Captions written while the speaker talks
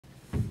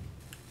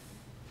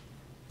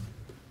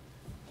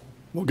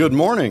Well, good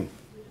morning.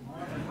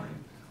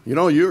 You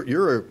know,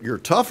 you're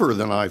tougher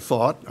than I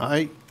thought.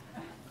 I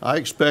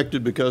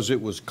expected, because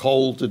it was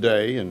cold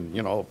today, and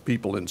you know,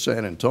 people in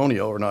San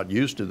Antonio are not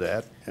used to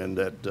that, and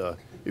that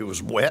it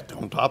was wet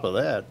on top of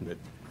that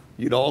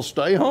you'd all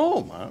stay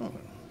home. I don't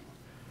know.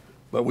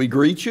 But we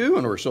greet you,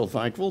 and we're so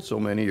thankful so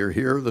many are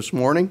here this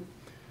morning,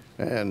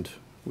 and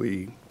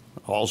we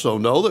also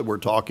know that we're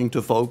talking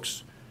to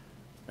folks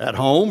at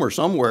home or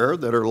somewhere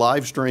that are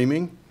live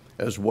streaming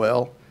as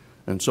well.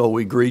 And so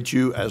we greet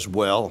you as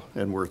well,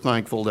 and we're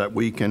thankful that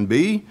we can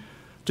be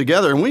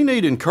together. And we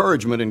need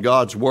encouragement in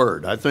God's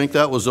Word. I think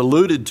that was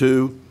alluded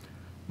to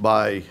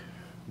by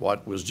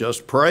what was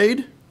just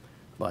prayed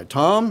by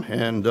Tom,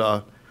 and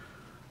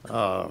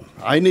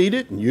I need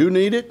it, and you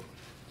need it.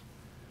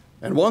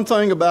 And one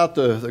thing about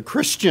the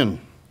Christian,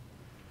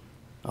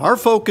 our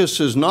focus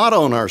is not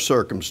on our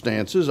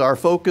circumstances. Our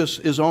focus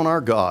is on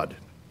our God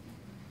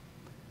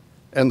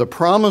and the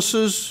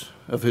promises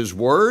of His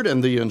Word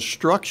and the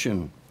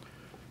instruction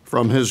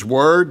from His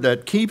Word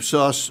that keeps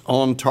us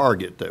on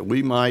target, that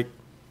we might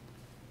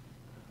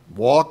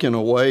walk in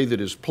a way that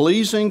is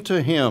pleasing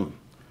to Him.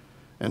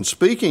 And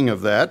speaking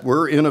of that,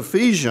 we're in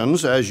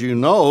Ephesians, as you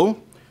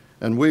know,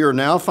 and we are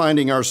now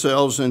finding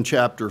ourselves in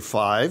chapter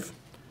 5.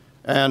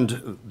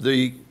 And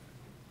the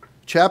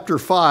chapter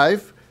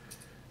 5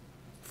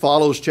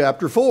 follows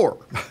chapter 4,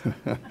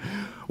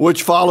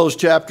 which follows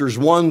chapters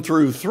 1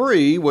 through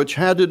 3, which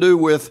had to do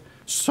with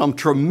some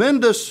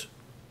tremendous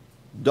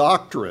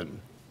doctrine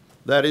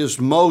that is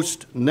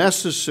most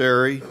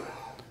necessary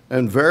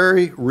and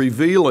very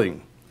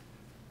revealing.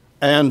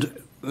 And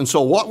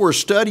so what we're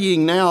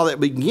studying now that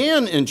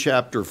began in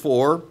chapter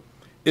 4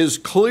 is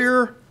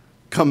clear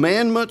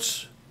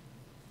commandments,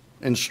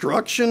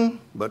 instruction,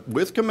 but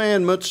with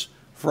commandments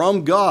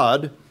from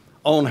God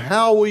on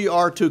how we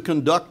are to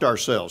conduct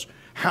ourselves,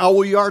 how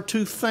we are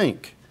to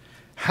think,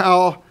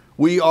 how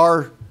we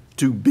are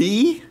to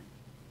be,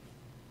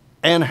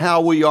 and how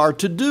we are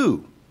to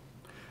do.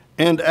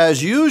 And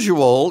as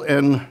usual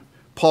in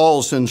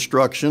Paul's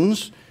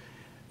instructions,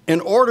 in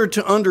order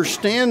to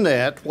understand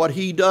that, what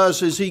he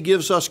does is he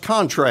gives us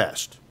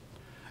contrast.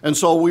 And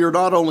so we are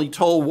not only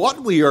told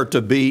what we are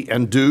to be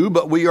and do,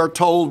 but we are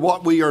told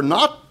what we are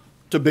not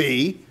to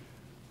be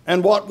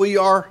and what we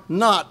are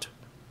not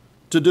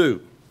to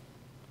do.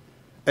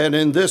 And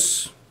in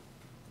this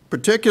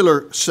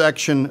particular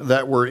section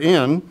that we're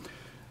in,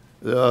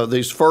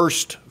 these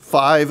first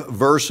 5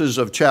 verses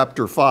of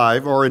chapter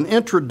 5 are an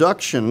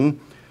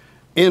introduction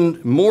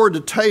in more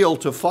detail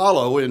to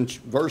follow in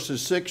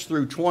verses 6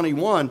 through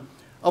 21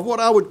 of what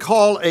I would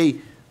call a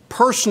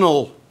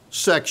personal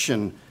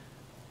section.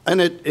 And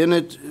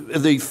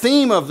the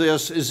theme of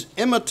this is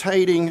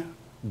imitating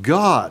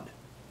God,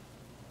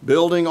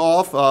 building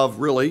off of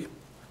really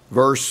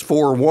verse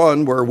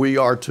 4:1, where we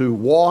are to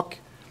walk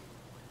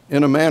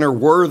in a manner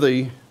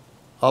worthy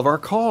of our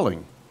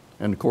calling.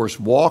 And of course,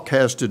 walk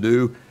has to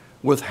do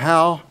with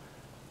how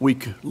we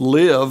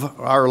live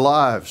our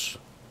lives.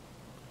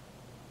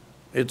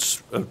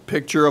 It's a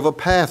picture of a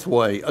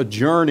pathway, a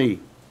journey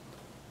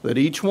that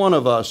each one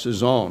of us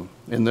is on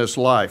in this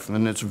life.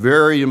 And it's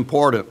very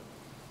important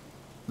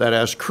that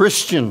as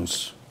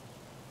Christians,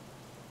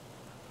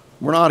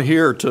 we're not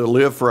here to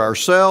live for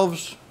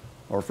ourselves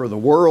or for the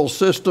world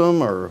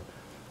system or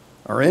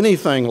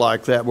anything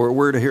like that.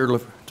 We're here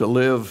to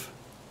live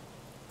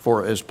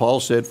for, as Paul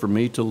said, for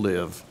me to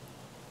live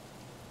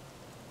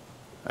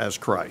as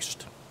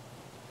Christ.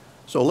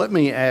 So let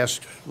me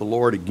ask the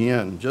Lord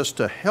again just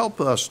to help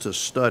us to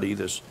study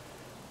this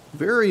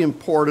very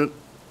important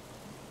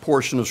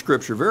portion of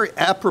Scripture, very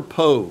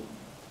apropos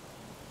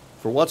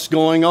for what's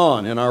going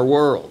on in our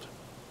world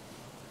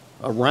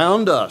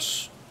around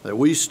us, that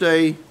we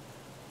stay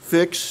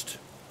fixed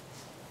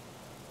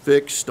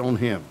on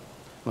Him.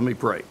 Let me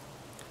pray.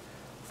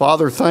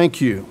 Father, thank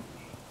you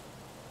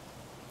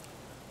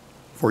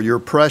for your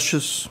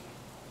precious,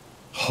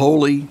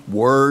 holy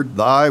word.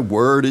 Thy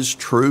word is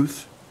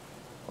truth.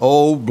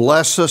 Oh,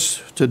 bless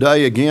us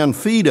today again.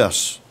 Feed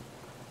us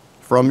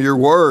from your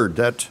word,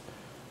 that,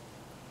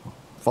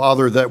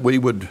 Father, that we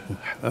would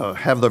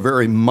have the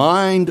very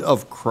mind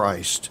of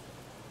Christ,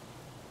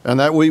 and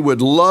that we would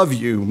love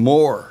you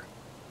more,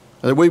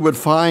 that we would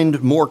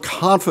find more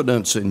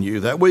confidence in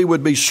you, that we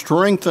would be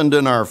strengthened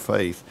in our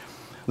faith,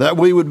 that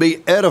we would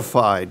be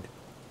edified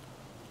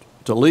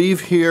to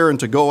leave here and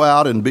to go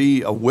out and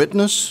be a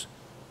witness,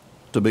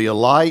 to be a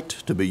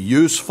light, to be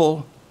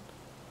useful.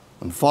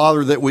 And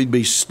Father, that we'd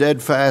be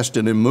steadfast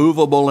and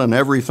immovable in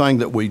everything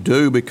that we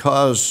do,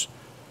 because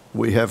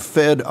we have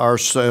fed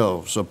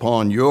ourselves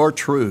upon your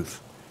truth,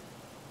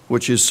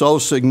 which is so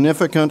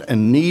significant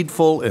and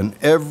needful in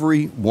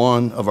every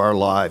one of our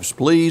lives.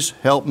 Please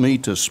help me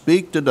to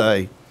speak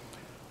today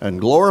and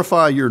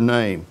glorify your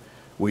name.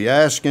 We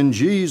ask in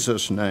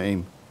Jesus'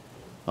 name.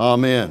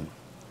 Amen.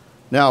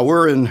 Now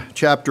we're in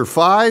chapter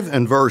 5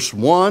 and verse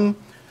 1,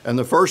 and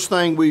the first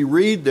thing we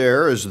read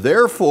there is,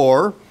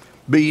 "Therefore,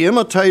 be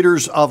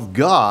imitators of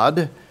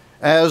God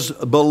as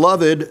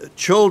beloved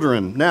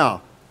children."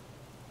 Now,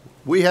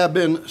 we have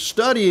been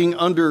studying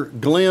under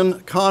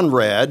Glenn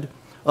Conrad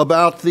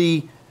about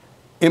the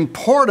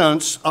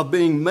importance of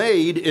being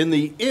made in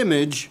the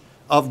image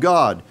of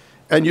God.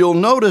 And you'll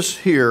notice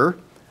here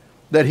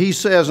that he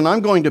says, and I'm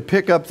going to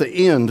pick up the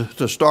end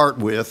to start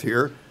with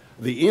here,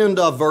 the end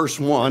of verse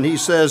 1. He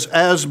says,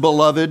 as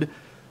beloved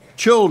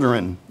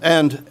children.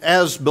 And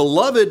as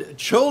beloved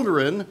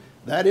children,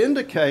 that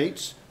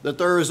indicates that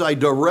there is a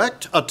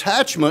direct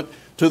attachment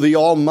to the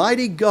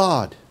Almighty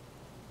God.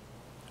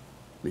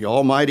 The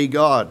Almighty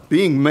God,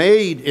 being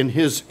made in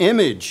His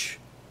image.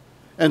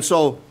 And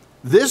so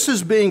this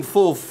is being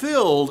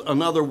fulfilled,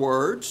 in other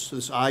words,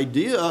 this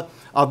idea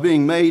of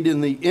being made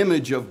in the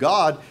image of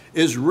God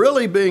is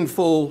really being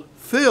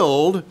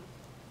fulfilled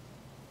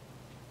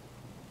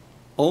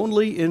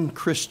only in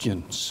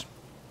Christians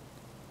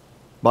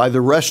by the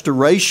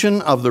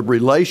restoration of the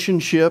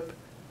relationship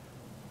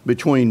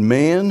between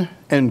man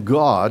and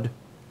God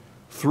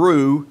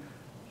through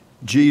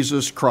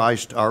Jesus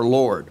Christ our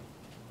Lord.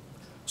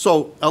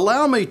 So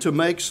allow me to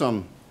make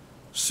some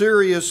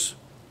serious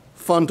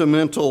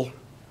fundamental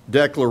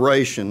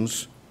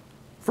declarations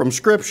from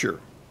Scripture.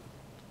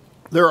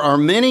 There are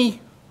many,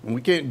 and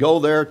we can't go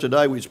there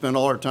today, we spend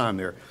all our time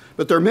there,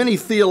 but there are many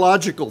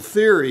theological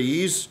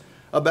theories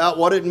about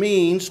what it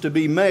means to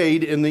be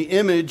made in the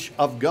image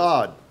of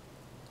God.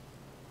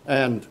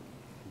 And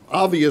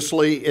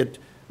obviously it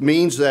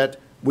means that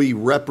we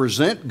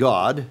represent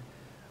God,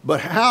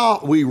 but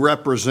how we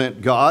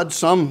represent God,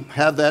 some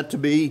have that to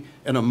be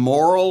in a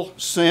moral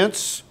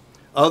sense,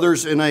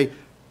 others in a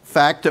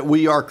fact that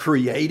we are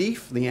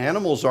creative. The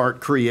animals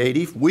aren't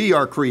creative, we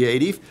are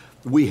creative.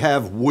 We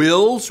have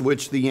wills,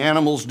 which the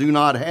animals do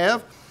not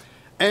have.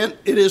 And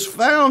it is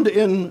found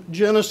in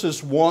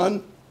Genesis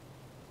 1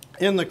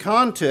 in the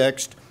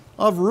context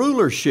of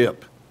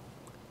rulership.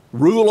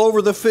 Rule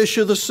over the fish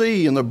of the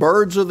sea and the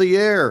birds of the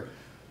air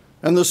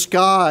and the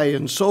sky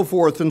and so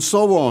forth and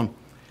so on,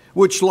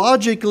 which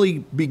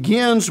logically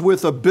begins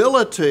with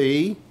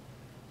ability,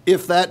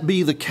 if that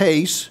be the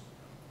case,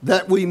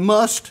 that we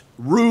must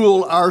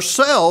rule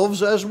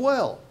ourselves as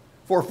well.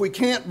 For if we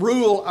can't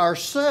rule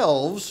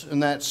ourselves in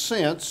that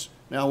sense,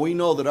 now we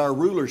know that our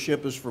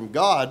rulership is from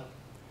God,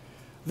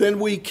 then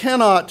we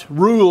cannot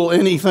rule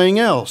anything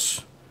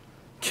else,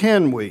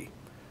 can we?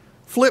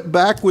 Flip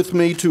back with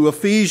me to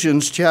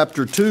Ephesians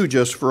chapter 2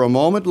 just for a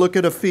moment. Look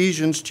at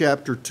Ephesians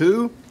chapter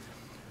 2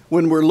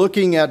 when we're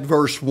looking at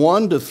verse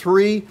 1 to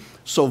 3.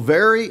 So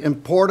very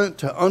important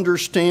to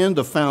understand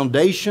the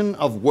foundation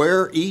of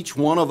where each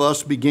one of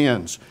us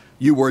begins.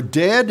 You were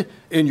dead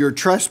in your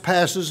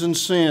trespasses and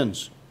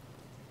sins.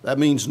 That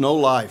means no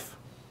life,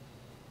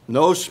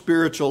 no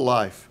spiritual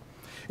life,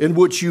 in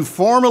which you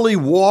formerly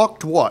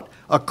walked what?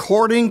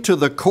 According to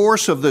the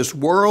course of this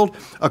world,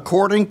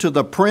 according to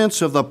the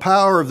prince of the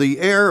power of the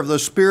air of the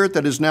spirit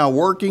that is now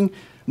working,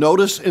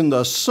 notice, in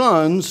the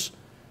sons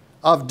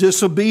of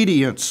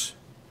disobedience.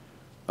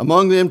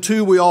 Among them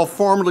too we all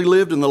formerly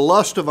lived in the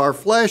lust of our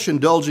flesh,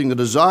 indulging the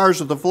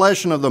desires of the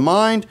flesh and of the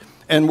mind,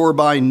 and were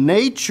by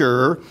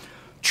nature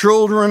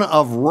children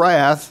of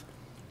wrath,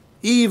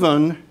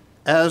 even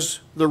as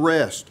the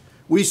rest.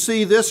 We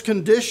see this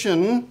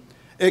condition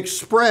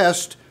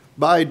expressed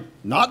by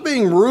not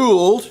being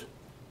ruled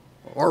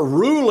or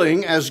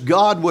ruling as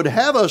God would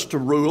have us to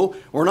rule,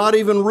 or not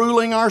even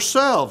ruling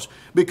ourselves,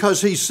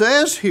 because he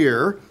says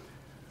here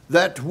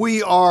that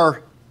we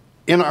are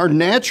in our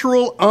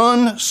natural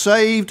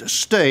unsaved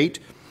state,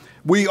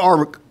 we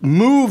are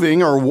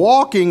moving or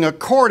walking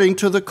according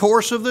to the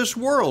course of this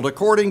world,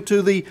 according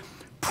to the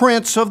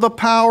prince of the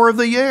power of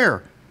the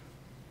air,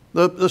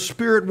 the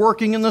spirit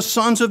working in the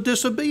sons of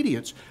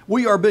disobedience.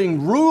 We are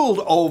being ruled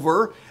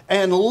over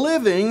and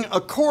living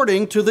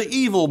according to the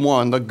evil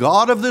one, the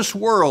god of this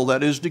world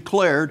that is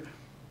declared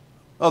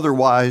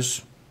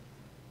otherwise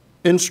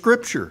in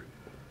Scripture.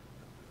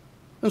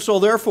 And so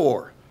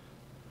therefore,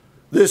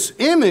 this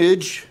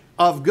image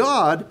of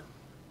God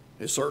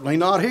is certainly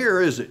not here,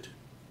 is it?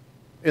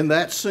 In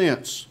that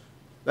sense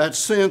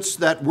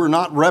that we're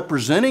not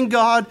representing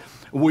God,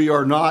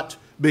 we're not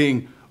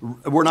even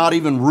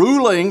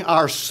ruling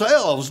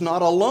ourselves,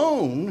 not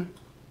alone,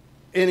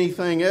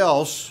 anything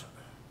else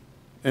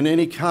in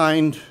any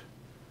kind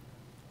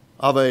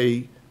of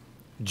a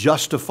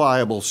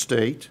justifiable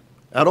state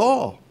at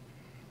all.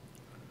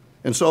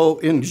 And so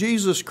in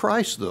Jesus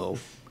Christ, though,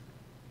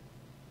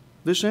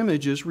 this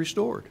image is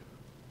restored.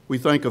 We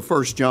think of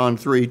 1 John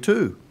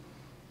 3:2,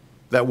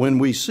 that when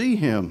we see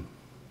him,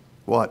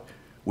 what?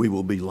 We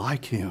will be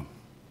like him.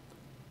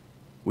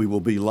 We will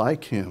be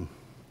like him.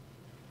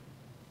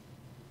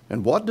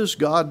 And what does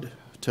God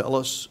tell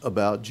us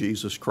about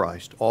Jesus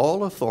Christ?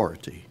 All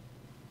authority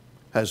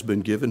has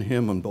been given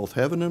him on both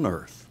heaven and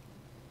earth.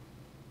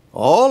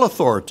 All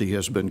authority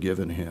has been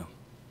given him.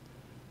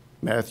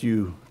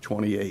 Matthew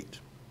 28.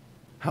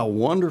 How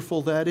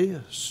wonderful that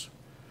is.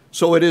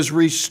 So it is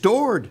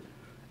restored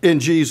in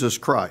Jesus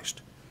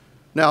Christ.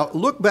 Now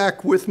look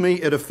back with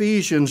me at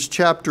Ephesians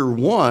chapter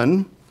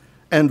 1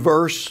 and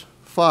verse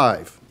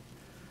 5.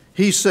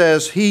 He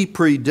says, he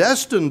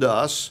predestined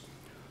us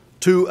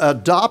to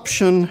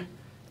adoption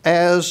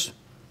as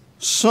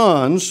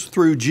sons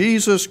through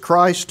Jesus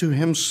Christ to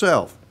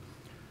himself.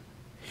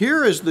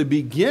 Here is the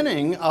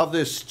beginning of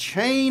this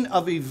chain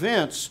of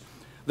events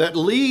that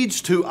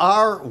leads to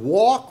our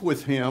walk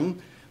with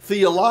him.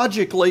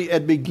 Theologically,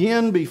 it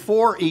began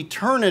before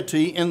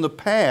eternity in the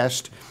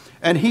past,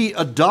 and he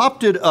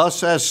adopted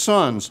us as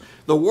sons.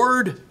 The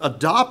word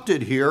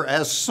adopted here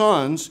as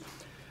sons,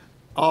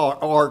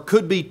 or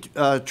could be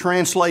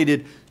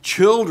translated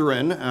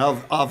children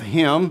of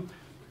him,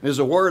 is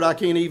a word I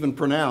can't even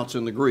pronounce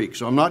in the Greek,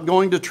 so I'm not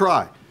going to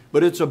try,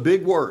 but it's a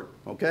big word,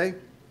 okay?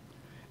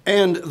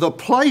 And the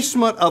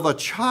placement of a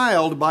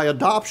child by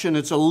adoption,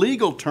 it's a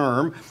legal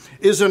term,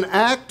 is an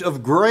act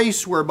of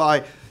grace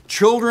whereby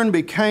children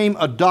became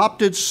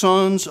adopted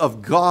sons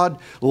of God,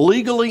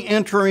 legally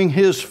entering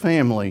his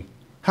family.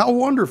 How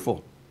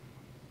wonderful.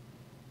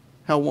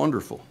 How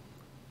wonderful.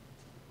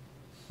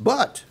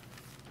 But,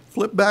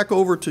 flip back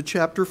over to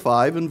chapter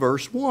 5 and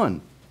verse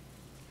 1.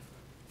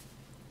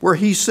 Where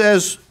he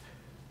says,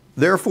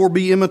 therefore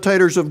be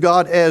imitators of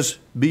God as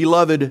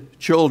beloved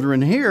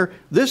children here.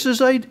 This is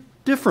a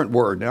different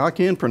word. Now I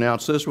can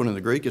pronounce this one in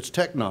the Greek. It's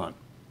teknon,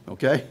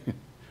 okay?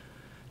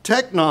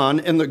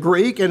 Teknon in the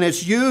Greek, and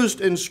it's used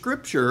in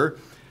Scripture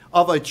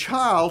of a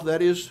child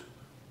that is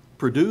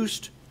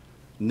produced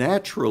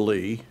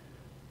naturally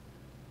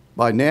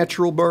by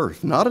natural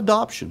birth. Not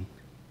adoption,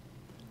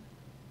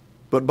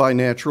 but by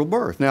natural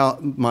birth. Now,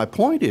 my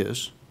point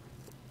is,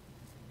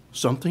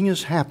 something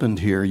has happened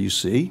here, you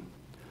see.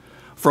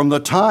 From the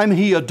time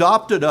he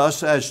adopted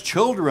us as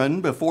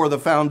children before the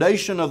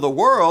foundation of the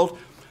world,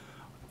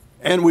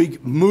 and we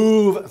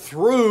move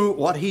through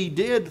what he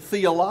did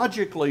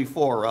theologically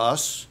for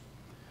us,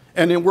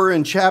 and then we're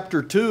in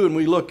chapter 2 and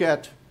we look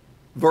at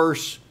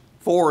verse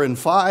 4 and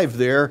 5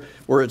 there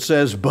where it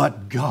says,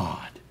 but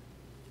God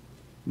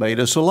made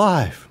us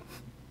alive.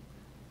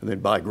 And then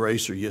by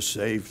grace are you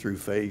saved through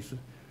faith.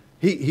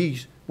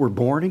 We're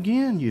born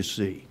again, you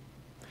see.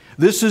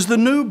 This is the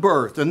new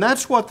birth, and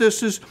that's what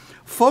this is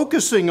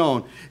focusing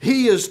on.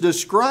 He is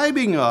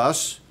describing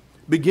us,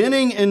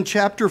 beginning in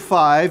chapter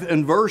 5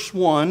 and verse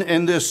 1,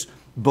 and this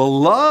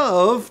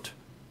beloved,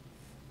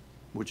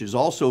 which is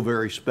also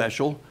very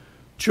special,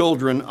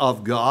 children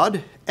of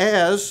God,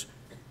 as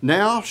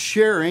now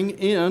sharing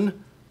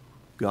in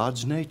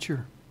God's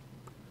nature.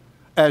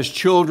 As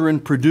children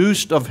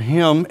produced of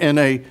him in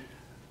a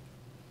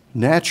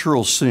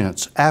natural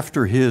sense,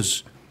 after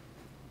his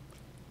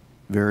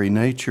very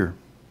nature.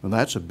 Well,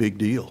 that's a big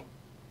deal.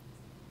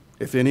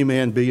 If any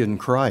man be in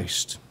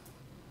Christ,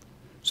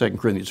 2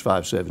 Corinthians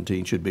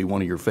 5:17 should be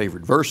one of your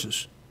favorite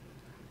verses.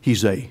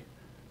 He's a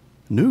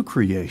new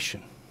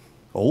creation.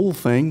 Old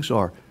things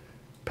are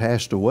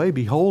passed away.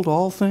 Behold,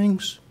 all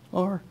things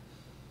are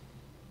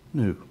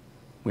new.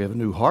 We have a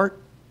new heart,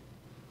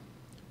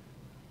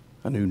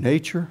 a new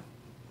nature.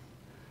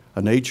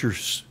 A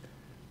nature's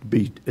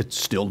it's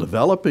still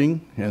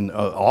developing, and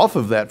off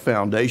of that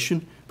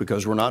foundation,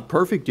 because we're not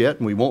perfect yet,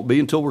 and we won't be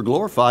until we're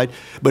glorified,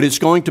 but it's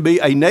going to be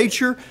a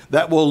nature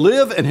that will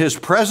live in his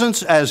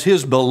presence as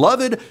his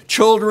beloved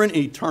children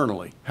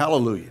eternally.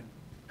 Hallelujah.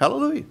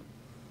 Hallelujah.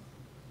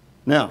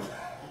 Now,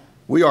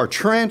 we are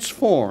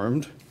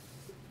transformed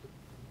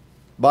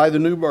by the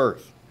new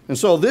birth. And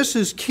so this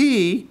is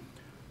key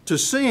to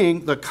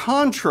seeing the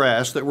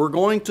contrast that we're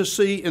going to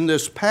see in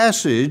this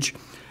passage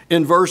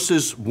in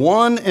verses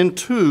 1 and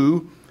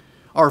 2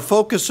 are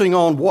focusing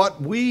on what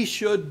we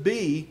should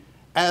be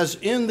as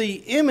in the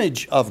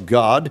image of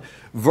God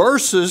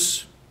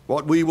versus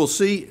what we will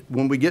see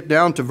when we get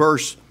down to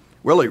verse,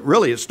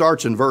 really it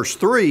starts in verse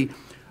 3,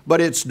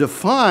 but it's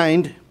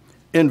defined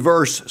in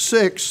verse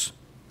 6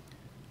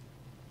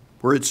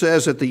 where it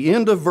says at the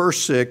end of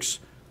verse 6,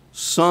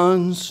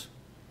 sons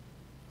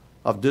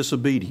of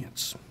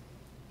disobedience.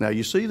 Now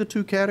you see the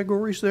two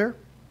categories there?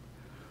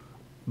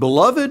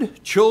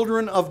 Beloved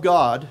children of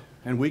God,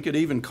 and we could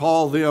even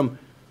call them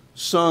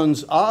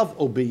sons of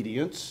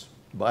obedience,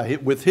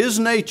 with his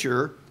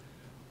nature,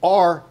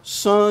 are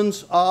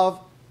sons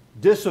of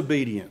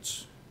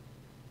disobedience.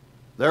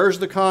 There's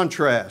the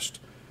contrast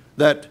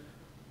that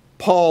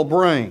Paul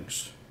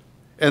brings,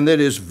 and that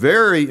is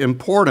very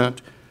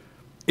important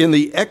in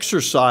the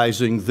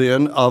exercising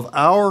then of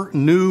our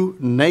new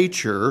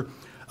nature,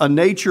 a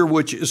nature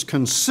which is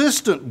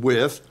consistent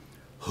with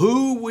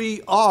who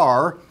we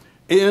are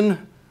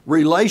in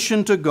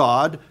relation to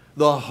God,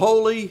 the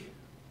holy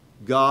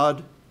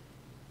God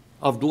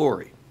of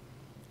glory.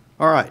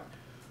 All right,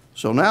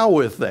 so now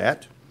with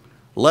that,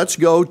 let's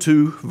go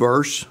to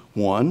verse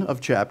 1 of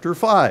chapter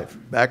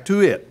 5. Back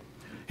to it.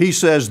 He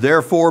says,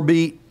 therefore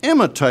be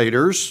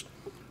imitators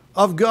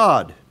of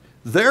God.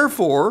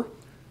 Therefore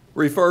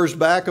refers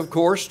back, of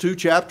course, to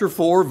chapter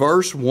 4,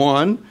 verse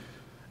 1,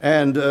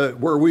 and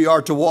where we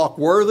are to walk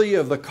worthy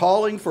of the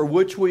calling for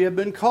which we have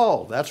been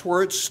called. That's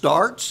where it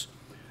starts.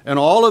 And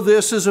all of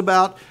this is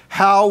about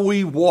how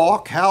we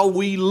walk, how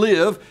we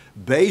live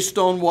based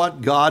on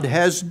what God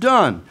has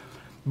done.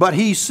 But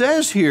he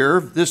says here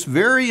this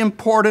very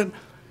important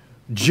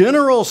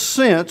general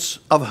sense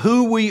of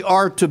who we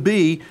are to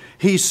be.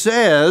 He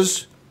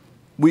says,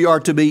 we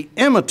are to be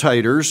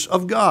imitators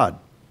of God.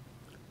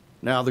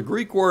 Now, the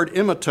Greek word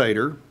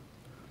imitator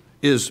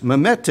is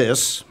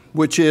mimetes,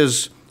 which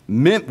is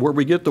where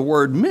we get the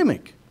word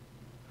mimic.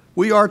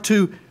 We are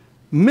to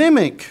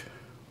mimic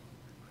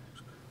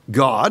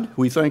God.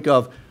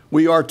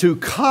 We are to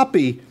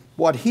copy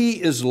what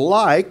He is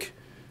like,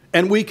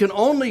 and we can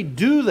only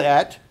do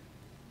that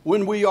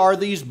when we are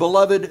these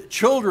beloved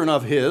children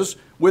of His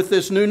with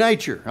this new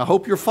nature. I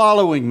hope you're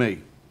following me.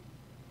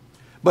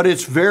 But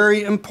it's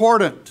very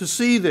important to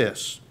see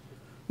this.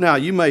 Now,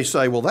 you may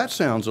say, well, that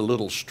sounds a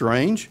little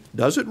strange.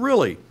 Does it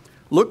really?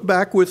 Look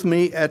back with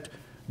me at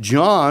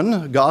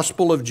John,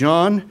 Gospel of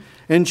John,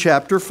 in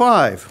chapter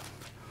 5.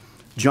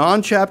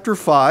 John chapter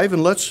 5,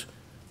 and let's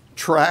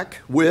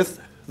track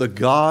with the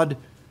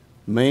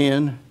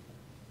God-man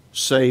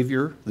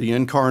Savior, the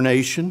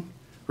incarnation.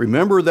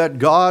 Remember that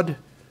God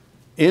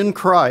in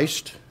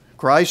Christ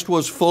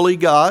was fully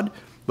God,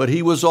 but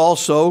He was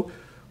also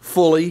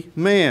fully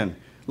man.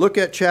 Look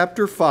at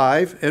chapter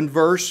 5 and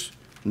verse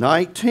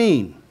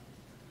 19.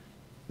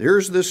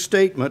 There's this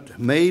statement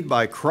made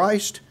by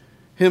Christ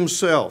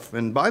Himself.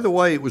 And by the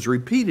way, it was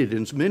repeated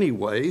in many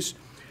ways.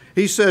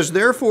 He says,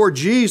 therefore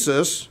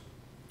Jesus,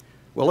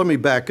 well, let me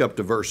back up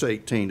to verse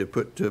 18 to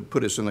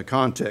put us in the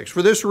context.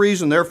 For this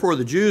reason, therefore,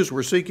 the Jews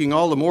were seeking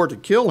all the more to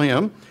kill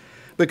Him,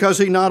 because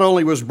He not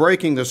only was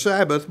breaking the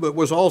Sabbath, but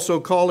was also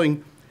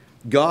calling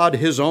God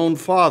His own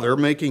Father,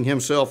 making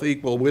Himself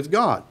equal with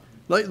God.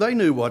 They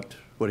knew what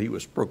He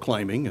was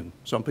proclaiming, and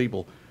some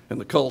people in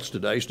the cults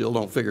today still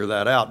don't figure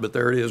that out, but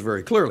there it is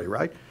very clearly,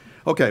 right?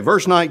 Okay,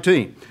 verse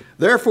 19.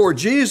 Therefore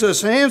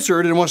Jesus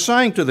answered and was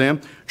saying to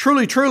them,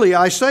 truly, truly,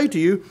 I say to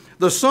you,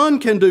 the Son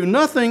can do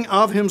nothing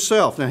of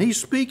Himself. Now He's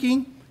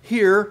speaking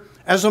here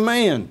as a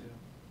man.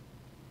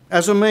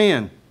 As a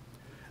man.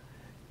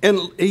 And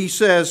He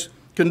says,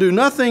 can do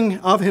nothing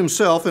of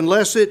Himself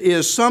unless it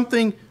is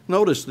something,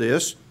 notice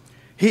this,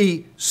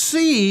 He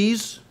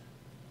sees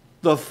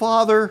the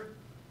Father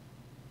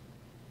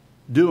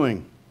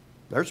doing.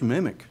 There's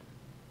mimic,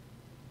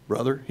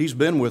 brother. He's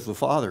been with the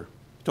Father.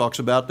 He talks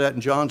about that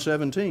in John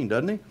 17,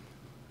 doesn't he?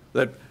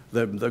 That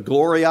the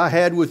glory I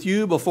had with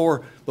you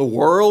before the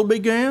world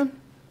began.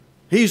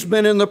 He's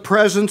been in the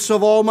presence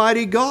of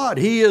Almighty God.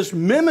 He is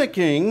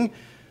mimicking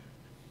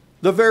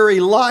the very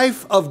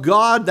life of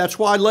God. That's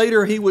why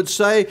later He would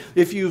say,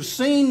 if you've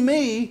seen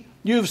me,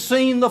 you've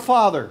seen the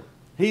Father.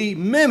 He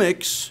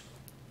mimics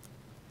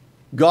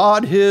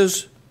God,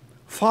 His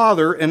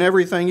Father, in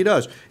everything He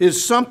does.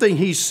 It's something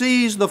He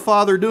sees the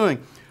Father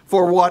doing.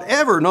 For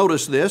whatever,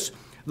 notice this,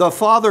 the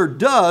Father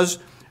does,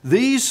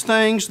 these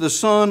things the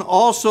Son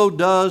also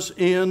does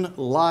in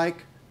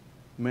like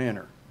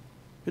manner.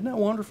 Isn't that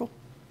wonderful?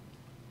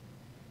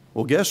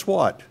 Well, guess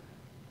what?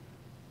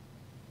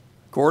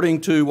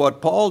 According to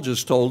what Paul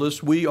just told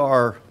us, we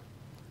are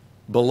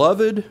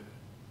beloved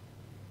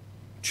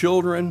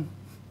children,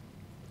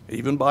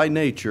 even by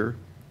nature,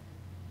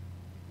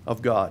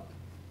 of God.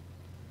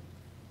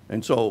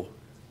 And so,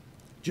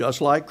 just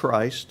like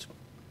Christ,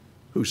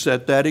 who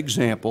set that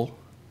example,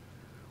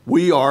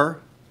 we are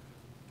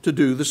to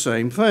do the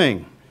same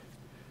thing.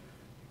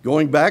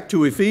 Going back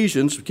to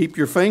Ephesians, keep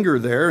your finger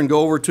there and go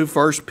over to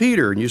 1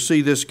 Peter, and you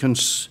see this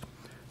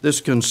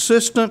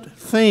consistent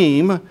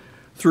theme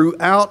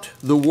throughout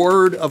the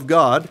Word of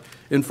God.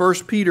 In 1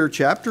 Peter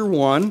chapter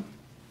 1,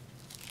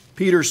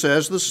 Peter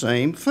says the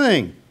same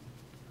thing.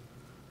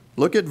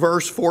 Look at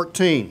verse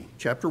 14,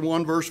 chapter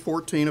 1, verse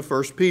 14 of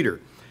 1 Peter.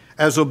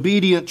 As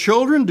obedient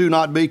children, do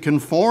not be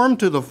conformed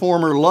to the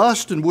former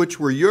lust in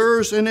which were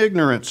yours in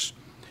ignorance,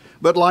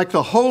 but like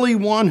the Holy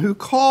One who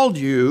called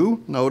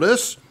you,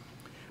 notice,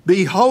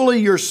 be holy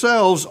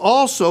yourselves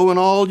also in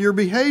all your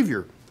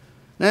behavior.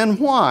 And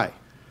why?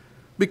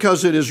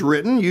 Because it is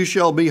written, you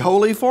shall be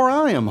holy, for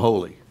I am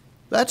holy.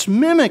 That's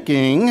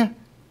mimicking,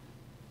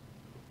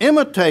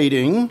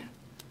 imitating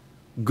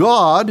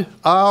God,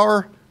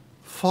 our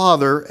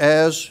Father,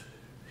 as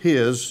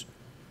His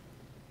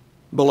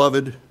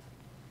beloved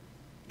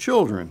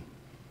children.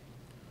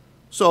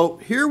 So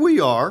here we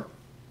are,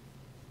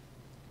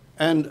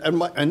 and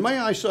may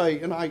I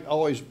say, and I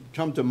always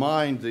come to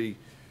mind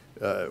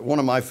one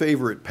of my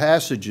favorite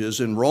passages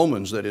in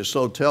Romans that is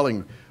so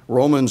telling,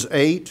 Romans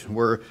 8,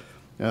 where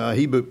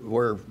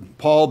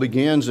Paul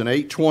begins in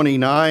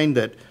 8:29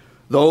 that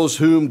those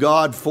whom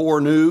God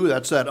foreknew,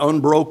 that's that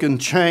unbroken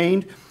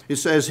chain, it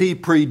says He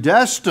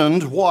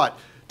predestined what?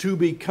 To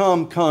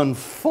become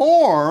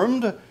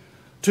conformed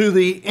to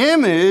the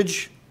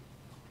image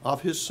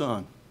of His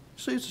Son.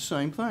 See, it's the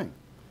same thing.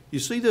 You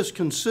see this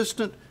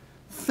consistent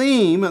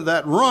theme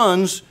that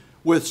runs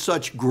with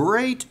such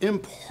great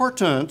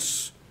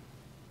importance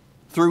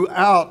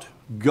throughout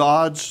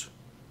God's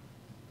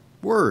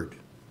Word.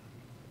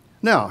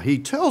 Now, he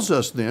tells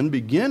us then,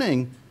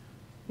 beginning,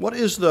 what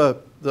is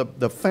the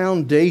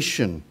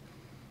foundation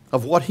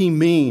of what he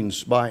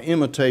means by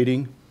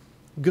imitating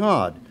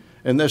God.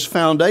 And this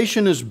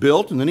foundation is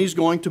built, and then he's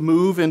going to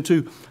move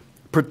into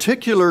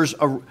particulars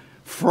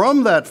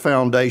from that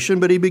foundation,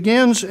 but he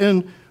begins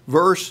in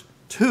verse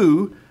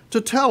 2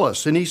 to tell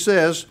us, and he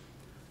says,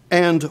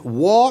 and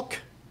walk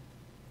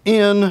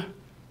in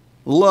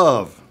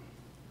love,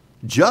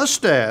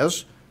 just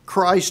as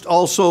Christ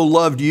also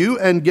loved you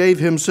and gave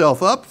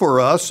himself up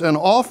for us, an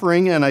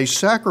offering and a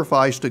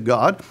sacrifice to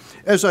God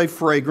as a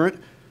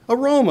fragrant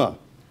aroma.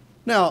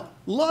 Now,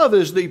 love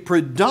is the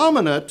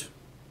predominant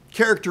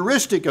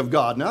characteristic of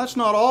God. Now, that's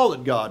not all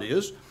that God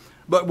is,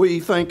 but we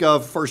think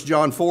of 1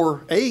 John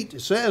 4:8.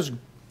 It says,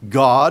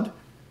 God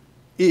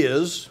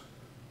is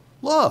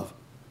love.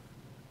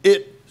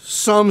 It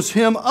sums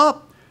him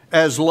up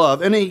as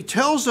love. And he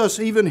tells us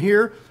even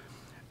here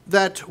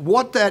that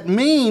what that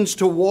means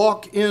to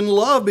walk in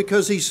love,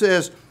 because he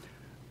says,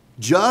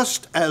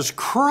 just as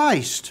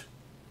Christ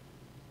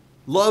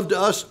loved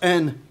us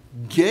and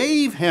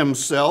gave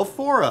himself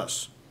for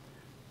us.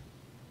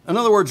 In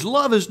other words,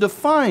 love is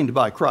defined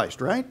by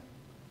Christ, right?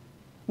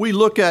 We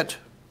look at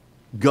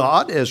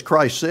God, as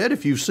Christ said,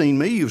 if you've seen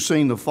me, you've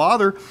seen the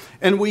Father,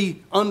 and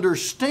we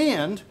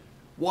understand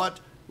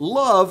what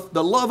love,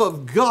 the love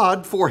of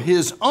God for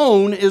his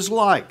own is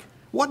like.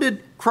 What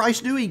did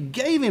Christ do? He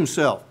gave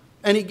himself,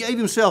 and he gave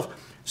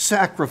himself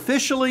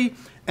sacrificially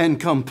and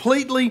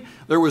completely.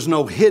 There was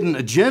no hidden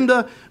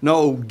agenda,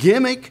 no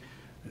gimmick,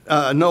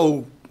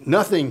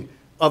 nothing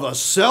of a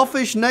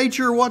selfish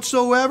nature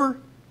whatsoever.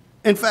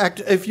 In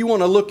fact, if you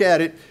want to look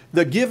at it,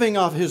 the giving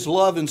of his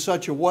love in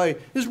such a way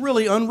is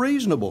really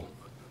unreasonable.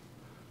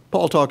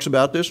 Paul talks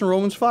about this in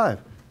Romans 5,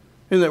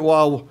 in that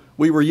while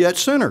we were yet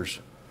sinners,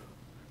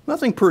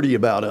 nothing pretty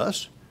about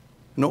us.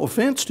 No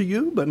offense to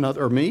you, but not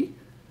or me.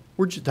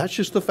 That's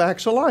just the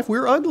facts of life.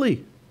 We're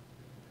ugly.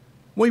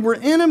 We were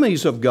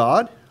enemies of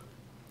God.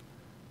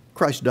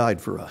 Christ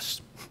died for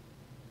us.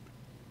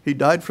 He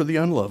died for the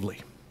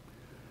unlovely.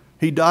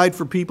 He died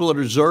for people that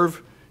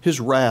deserve his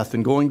wrath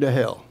and going to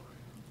hell.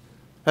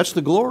 That's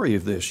the glory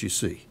of this, you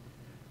see.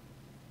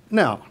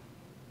 Now,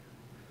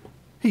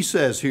 he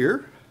says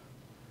here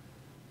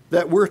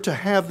that we're to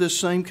have this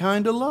same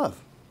kind of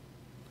love.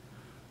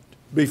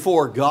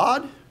 Before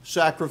God,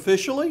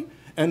 sacrificially,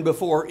 and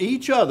before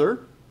each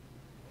other,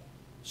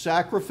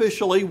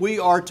 sacrificially, we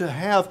are to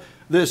have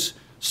this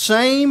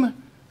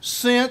same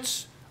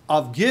sense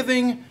of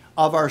giving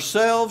of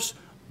ourselves,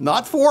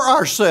 not for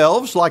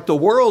ourselves like the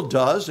world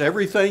does.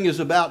 Everything is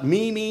about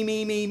me, me,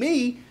 me, me,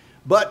 me.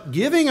 But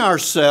giving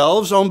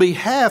ourselves on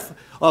behalf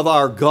of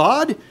our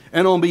God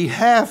and on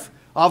behalf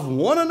of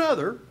one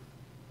another,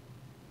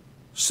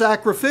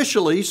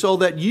 sacrificially, so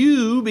that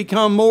you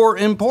become more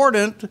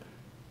important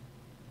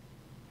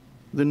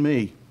than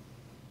me.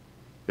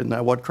 Isn't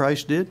that what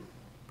Christ did?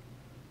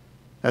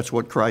 That's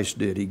what Christ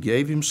did. He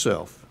gave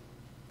himself.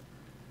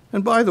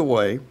 And by the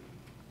way,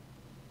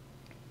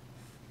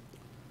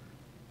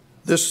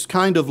 this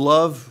kind of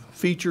love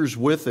features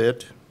with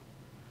it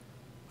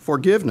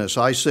forgiveness.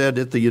 I said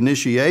at the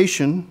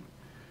initiation,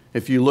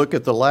 if you look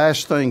at the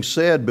last thing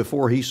said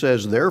before he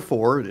says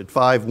therefore, at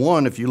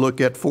 5:1, if you look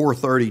at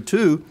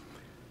 4:32,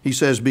 he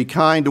says, be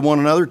kind to one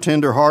another,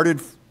 tenderhearted,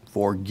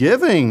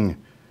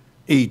 forgiving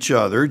each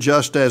other,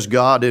 just as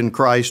God in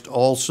Christ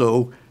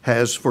also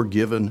has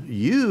forgiven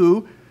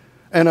you.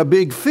 And a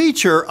big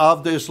feature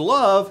of this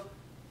love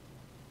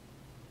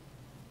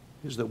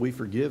is that we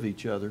forgive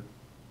each other.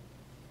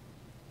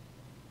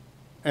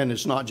 And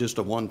it's not just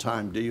a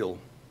one-time deal.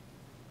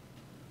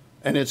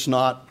 And it's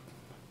not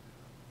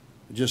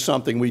just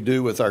something we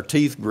do with our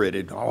teeth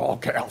gritted. Oh,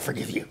 okay, I'll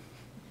forgive you.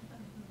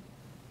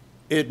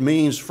 It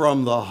means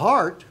from the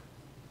heart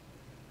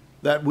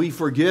that we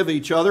forgive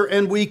each other,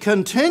 and we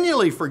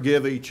continually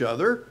forgive each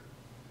other,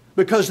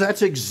 because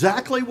that's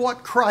exactly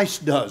what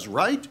Christ does,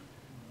 right?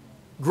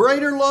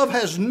 Greater love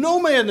has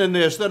no man than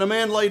this, that a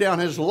man lay down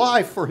his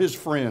life for his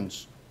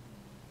friends.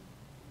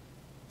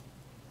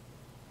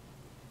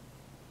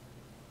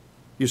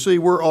 You see,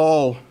 we're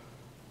all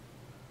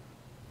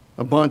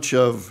a bunch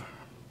of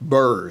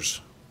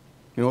burrs.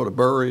 You know what a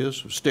burr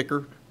is? A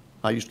sticker.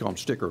 I used to call them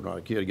sticker when I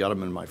was a kid. I got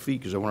them in my feet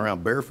because I went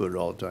around barefooted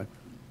all the time.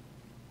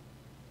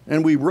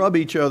 And we rub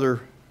each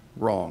other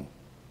wrong.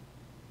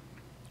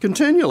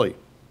 Continually.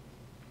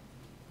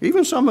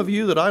 Even some of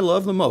you that I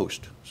love the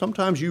most.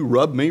 Sometimes you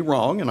rub me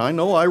wrong, and I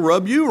know I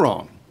rub you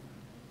wrong.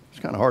 It's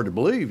kind of hard to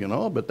believe, you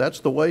know, but that's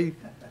the way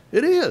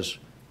it is.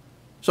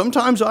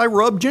 Sometimes I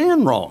rub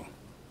Jan wrong.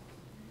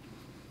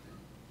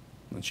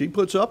 And she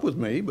puts up with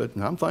me, but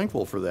I'm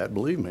thankful for that,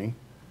 believe me.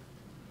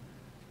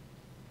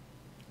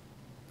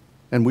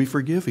 And we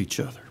forgive each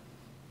other.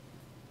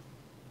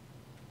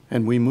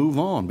 And we move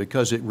on,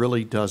 because it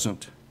really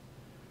doesn't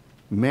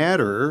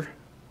matter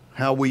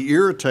how we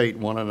irritate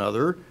one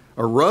another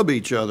or rub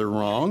each other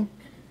wrong,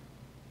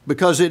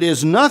 because it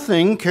is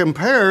nothing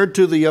compared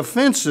to the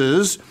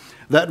offenses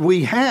that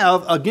we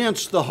have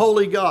against the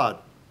holy God.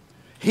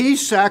 He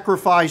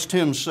sacrificed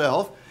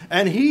himself,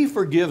 and he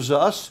forgives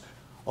us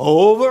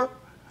over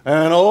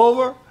and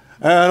over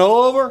and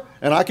over.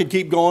 And I could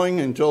keep going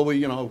until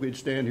we'd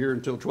stand here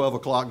until 12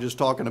 o'clock just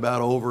talking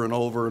about over and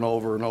over and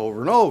over and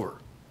over and over.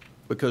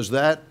 Because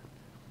that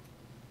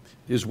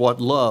is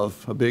what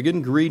love, a big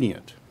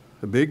ingredient,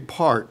 a big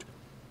part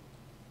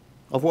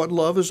of what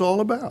love is all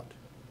about.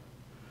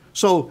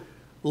 So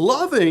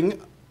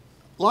loving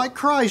like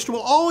Christ,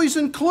 will always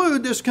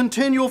include this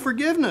continual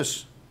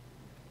forgiveness.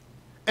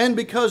 And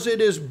because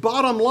it is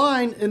bottom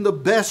line in the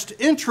best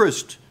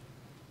interest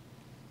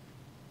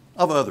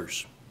of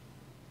others.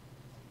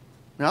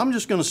 Now, I'm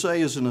just going to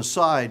say as an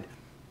aside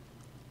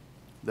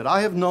that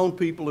I have known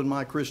people in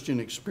my Christian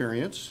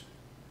experience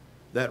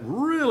that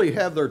really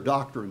have their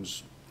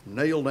doctrines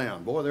nailed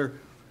down. Boy,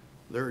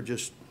 they're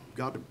just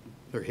got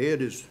their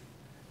head is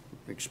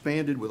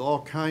expanded with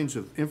all kinds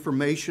of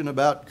information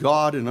about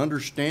God and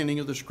understanding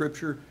of the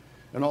Scripture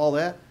and all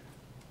that.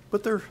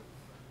 But they're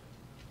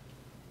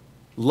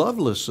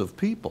loveless of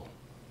people.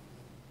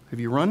 Have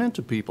you run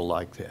into people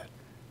like that?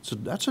 So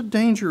that's a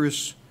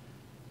dangerous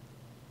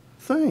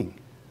thing.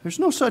 There's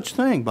no such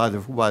thing, by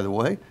the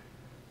way,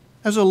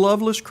 as a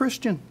loveless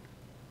Christian.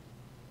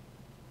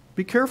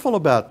 Be careful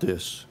about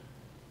this.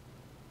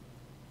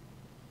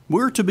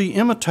 We're to be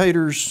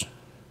imitators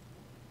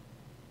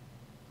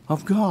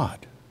of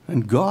God.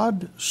 And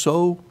God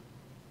so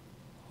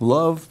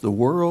loved the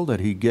world that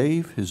He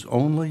gave His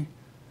only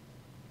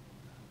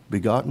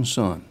begotten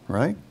Son,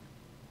 right?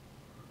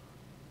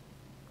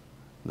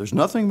 There's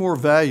nothing more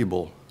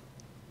valuable,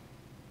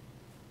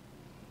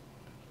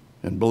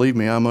 and believe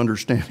me, I'm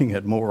understanding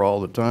it more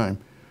all the time,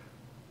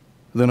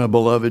 than a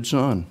beloved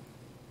Son.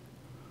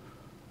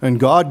 And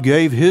God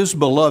gave His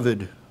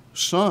beloved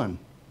Son.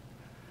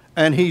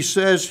 And He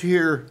says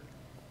here,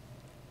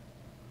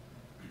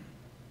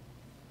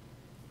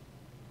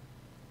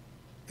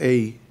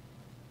 He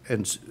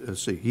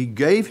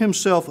gave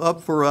Himself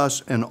up for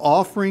us an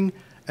offering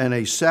and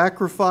a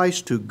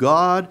sacrifice to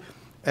God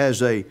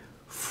as a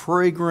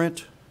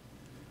fragrant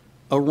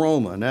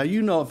aroma. Now,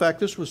 you know, in fact,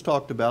 this was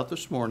talked about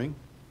this morning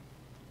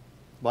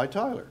by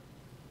Tyler.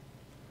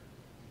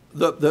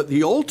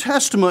 The Old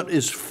Testament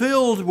is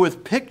filled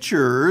with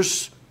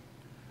pictures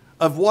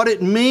of what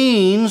it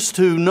means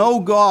to know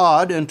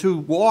God and to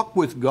walk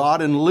with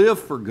God and live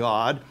for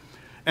God.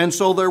 And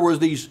so there were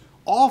these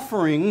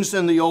offerings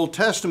in the Old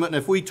Testament.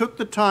 And if we took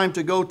the time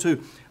to go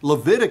to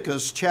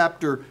Leviticus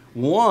chapter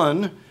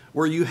 1,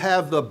 where you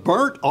have the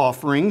burnt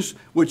offerings,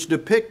 which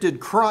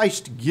depicted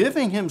Christ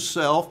giving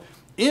Himself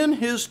in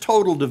His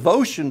total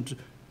devotion.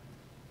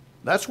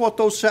 That's what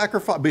those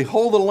sacrifices,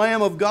 behold the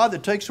Lamb of God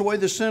that takes away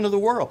the sin of the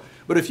world.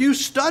 But if you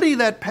study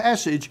that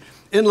passage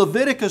in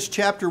Leviticus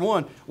chapter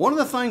 1, one of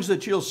the things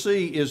that you'll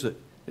see is that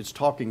it's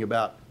talking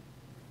about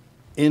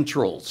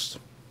entrails.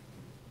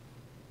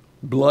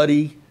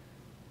 Bloody,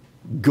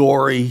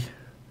 gory,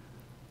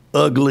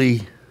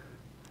 ugly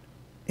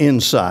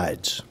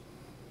insides.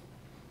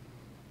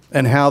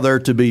 And how they're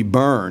to be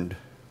burned.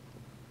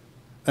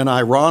 And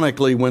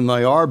ironically, when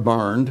they are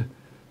burned,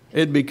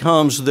 it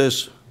becomes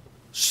this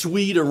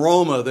sweet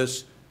aroma,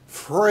 this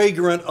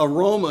fragrant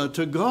aroma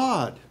to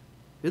God.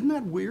 Isn't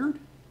that weird?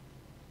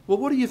 Well,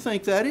 what do you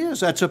think that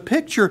is? That's a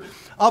picture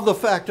of the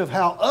fact of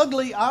how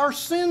ugly our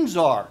sins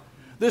are.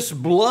 This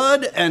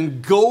blood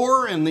and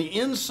gore and the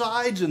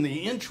insides and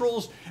the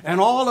entrails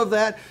and all of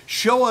that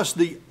show us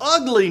the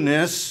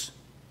ugliness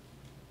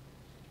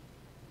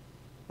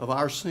of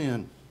our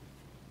sin.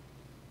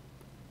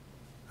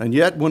 And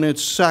yet when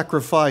it's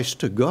sacrificed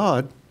to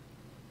God,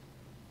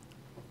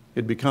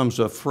 it becomes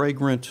a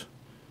fragrant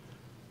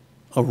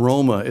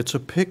aroma. It's a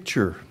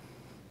picture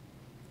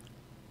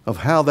of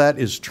how that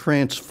is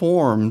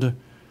transformed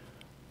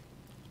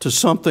to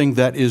something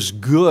that is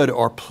good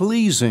or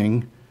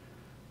pleasing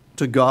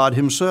to God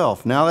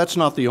Himself. Now, that's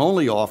not the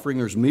only offering.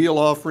 There's meal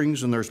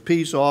offerings and there's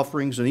peace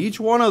offerings, and each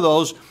one of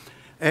those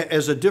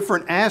is a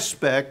different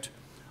aspect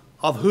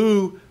of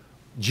who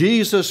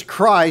Jesus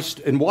Christ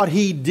and what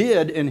He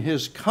did in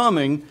His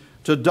coming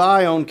to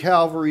die on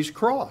Calvary's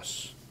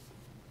cross.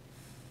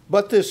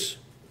 But this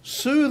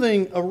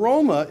soothing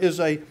aroma is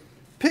a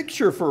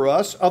picture for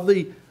us of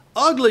the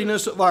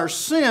ugliness of our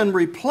sin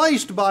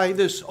replaced by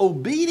this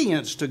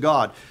obedience to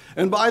God.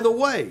 And by the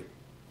way,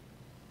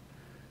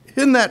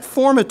 in that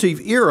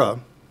formative era,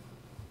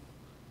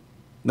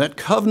 that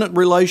covenant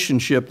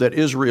relationship that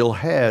Israel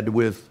had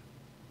with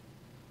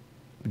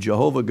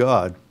Jehovah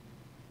God,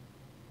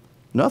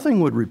 nothing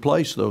would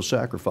replace those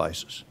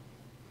sacrifices.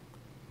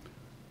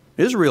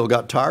 Israel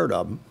got tired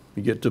of them.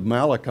 You get to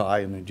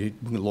Malachi and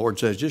the Lord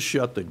says, just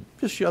shut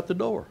the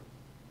door.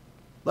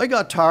 They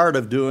got tired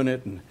of doing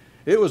it, and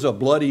it was a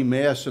bloody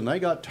mess, and they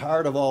got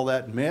tired of all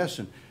that mess,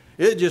 and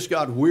it just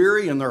got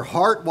weary, and their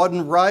heart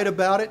wasn't right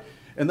about it,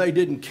 and they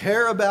didn't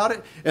care about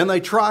it, and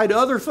they tried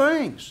other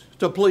things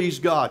to please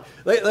God.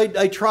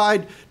 They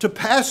tried to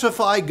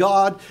pacify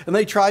God, and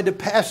they tried to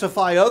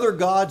pacify other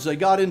gods. They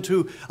got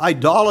into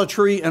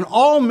idolatry and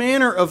all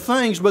manner of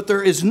things, but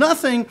there is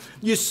nothing,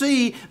 you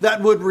see,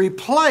 that would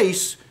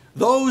replace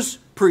those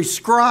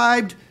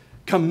prescribed,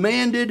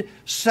 commanded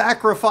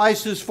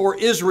sacrifices for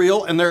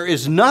Israel, and there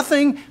is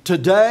nothing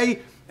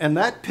today in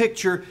that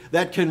picture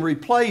that can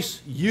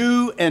replace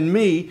you and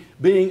me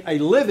being a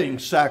living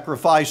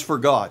sacrifice for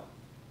God.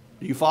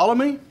 Do you follow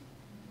me?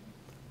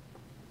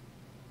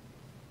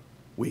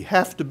 We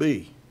have to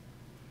be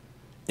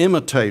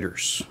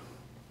imitators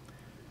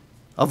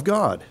of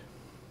God.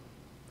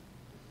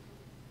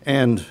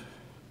 And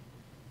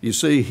You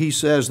see, he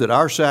says that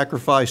our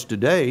sacrifice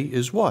today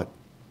is what?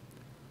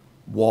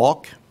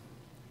 Walk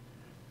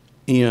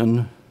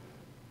in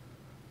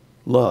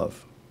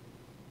love.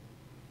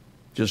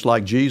 Just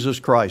like Jesus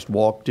Christ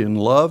walked in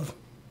love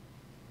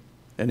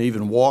and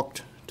even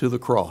walked to the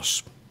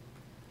cross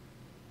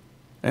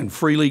and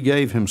freely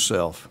gave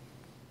himself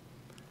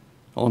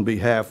on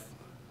behalf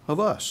of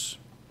us.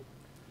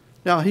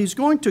 Now, he's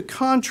going to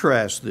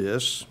contrast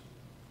this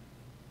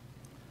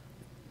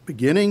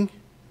beginning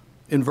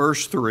in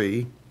verse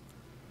 3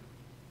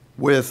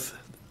 with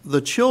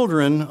the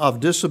children of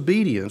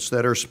disobedience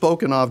that are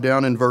spoken of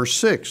down in verse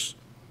 6,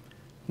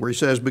 where he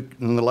says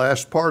in the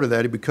last part of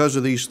that, because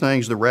of these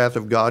things the wrath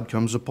of God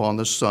comes upon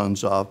the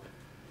sons of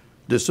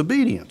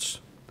disobedience.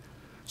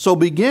 So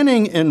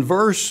beginning in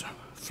verse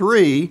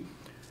 3,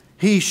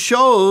 he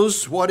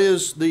shows what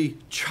is the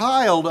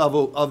child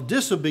of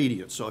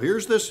disobedience. So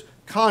here's this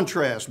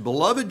contrast,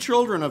 beloved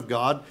children of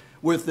God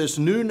with this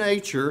new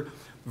nature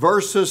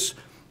versus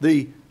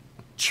the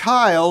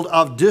child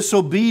of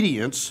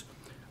disobedience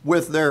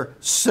with their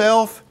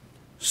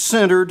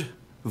self-centered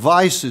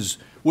vices,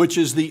 which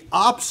is the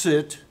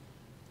opposite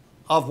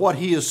of what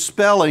he is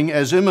spelling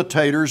as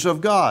imitators of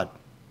God.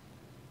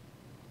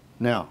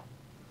 Now,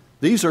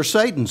 these are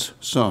Satan's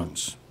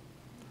sons.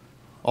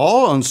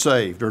 All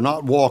unsaved are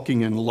not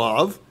walking in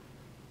love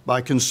by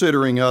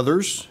considering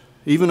others,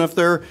 even if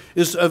there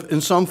is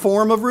in some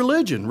form of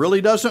religion.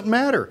 Really doesn't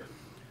matter.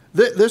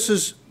 This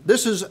is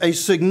a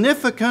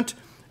significant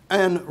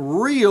and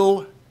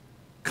real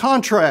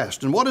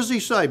contrast. And what does he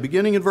say?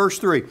 Beginning in verse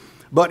 3.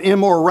 But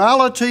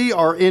immorality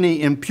or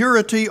any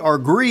impurity or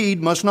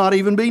greed must not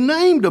even be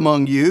named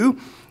among you,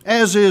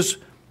 as is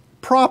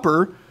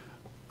proper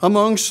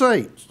among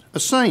saints.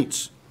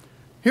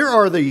 Here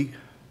are the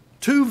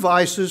two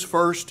vices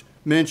first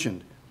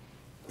mentioned,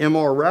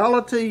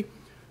 immorality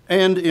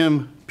and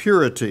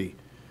impurity.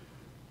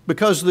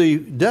 Because the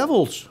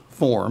devil's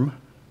form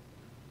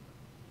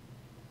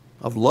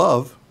of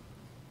love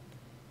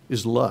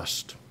is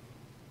lust.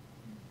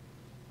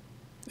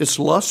 It's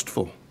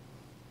lustful,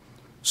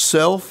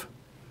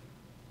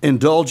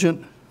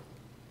 self-indulgent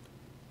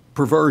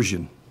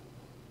perversion.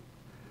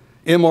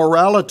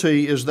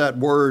 Immorality is that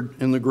word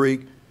in the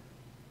Greek,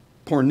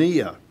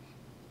 porneia,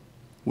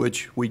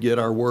 which we get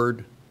our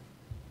word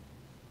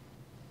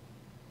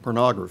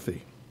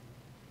pornography.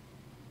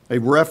 A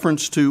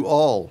reference to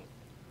all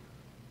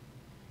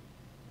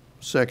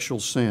sexual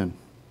sin.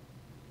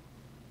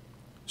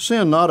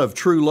 Sin not of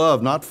true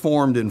love, not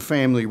formed in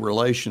family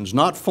relations,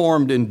 not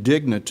formed in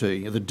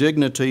dignity, the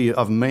dignity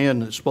of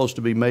man that's supposed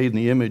to be made in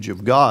the image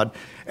of God,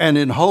 and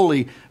in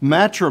holy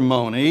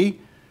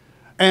matrimony.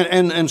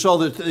 And so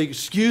the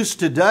excuse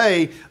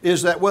today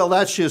is that, well,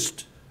 that's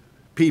just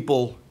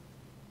people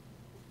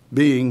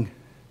being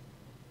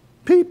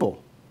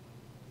people.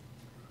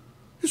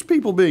 Just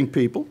people being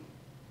people.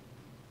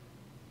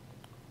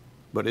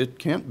 But it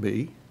can't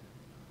be,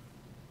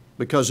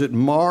 because it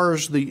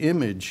mars the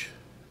image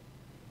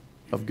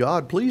of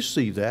God. Please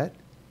see that.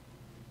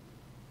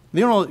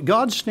 You know,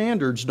 God's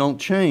standards don't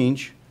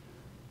change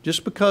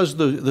just because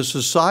the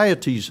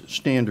society's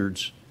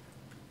standards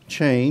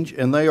change,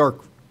 and they are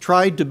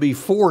tried to be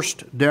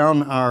forced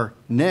down our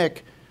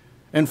neck.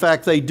 In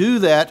fact, they do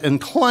that and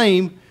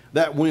claim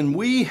that when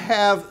we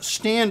have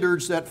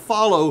standards that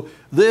follow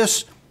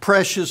this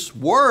precious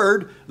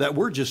word, that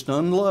we're just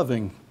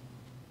unloving.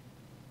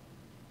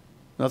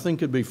 Nothing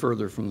could be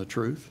further from the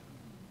truth.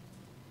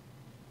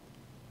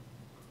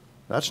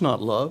 That's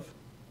not love.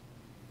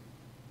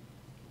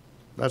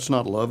 That's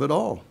not love at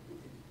all.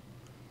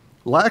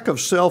 Lack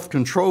of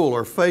self-control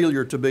or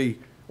failure to be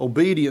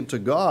obedient to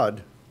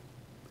God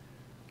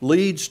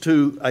leads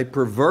to a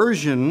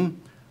perversion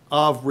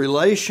of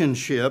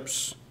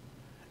relationships,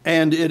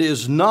 and it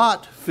is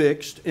not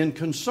fixed in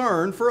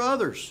concern for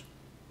others.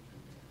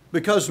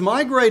 Because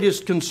my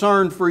greatest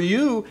concern for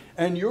you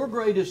and your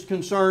greatest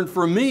concern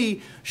for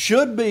me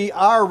should be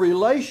our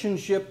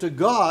relationship to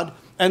God,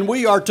 and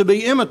we are to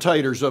be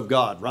imitators of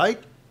God,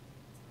 right?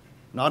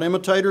 Not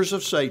imitators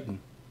of Satan,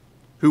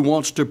 who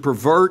wants to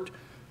pervert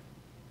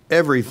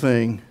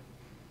everything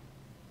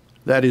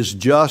that is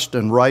just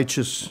and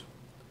righteous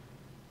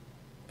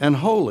and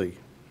holy.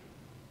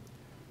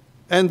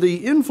 And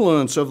the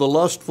influence of the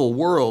lustful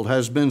world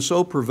has been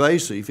so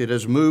pervasive, it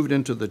has moved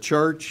into the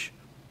church,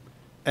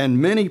 and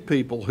many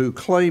people who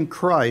claim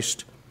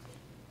Christ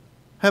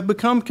have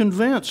become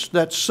convinced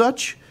that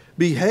such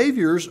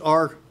behaviors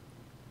are,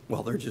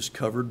 well, they're just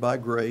covered by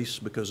grace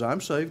because I'm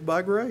saved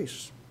by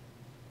grace.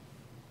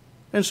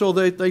 And so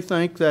they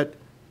think that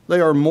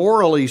they are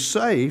morally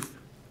safe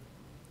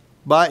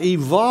by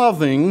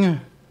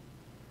evolving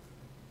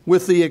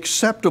with the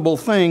acceptable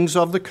things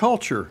of the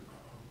culture.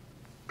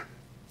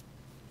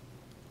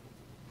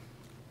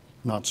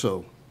 Not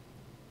so.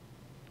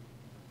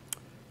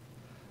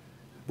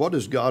 What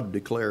does God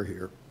declare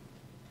here?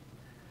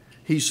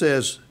 He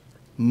says,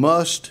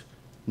 must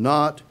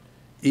not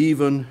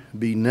even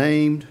be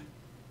named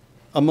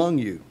among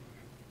you.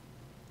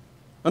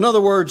 In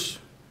other words,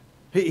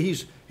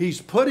 he's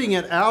putting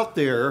it out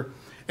there,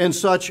 in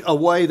such a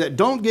way that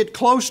don't get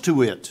close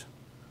to it.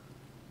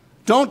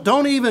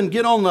 Don't even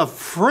get on the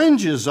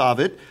fringes of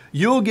it.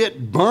 You'll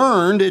get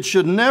burned. It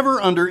should never,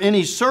 under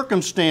any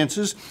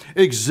circumstances,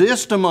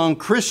 exist among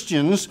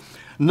Christians.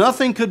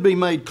 Nothing could be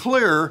made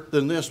clearer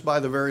than this by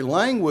the very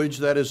language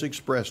that is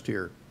expressed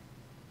here.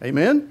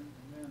 Amen?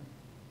 Amen.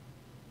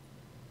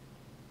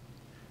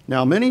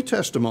 Now, many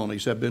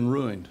testimonies have been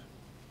ruined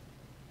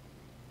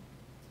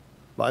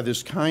by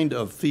this kind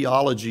of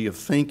theology of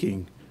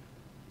thinking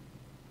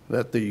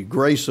that the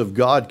grace of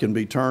God can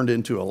be turned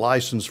into a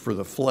license for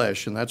the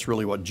flesh, and that's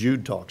really what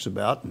Jude talks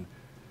about,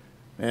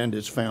 and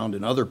it's found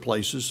in other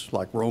places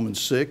like Romans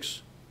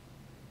 6.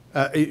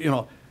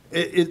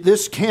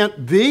 This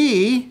can't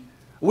be.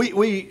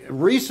 We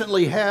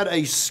recently had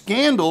a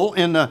scandal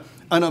in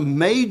a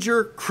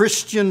major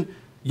Christian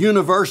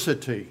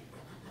university.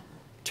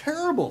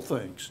 Terrible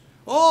things.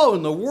 Oh,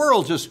 and the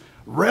world just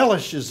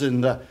relishes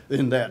in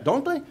that,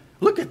 don't they?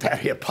 Look at that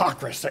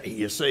hypocrisy,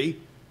 you see.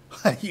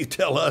 You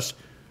tell us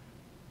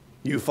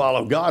you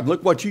follow God.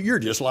 Look what you're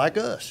just like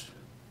us.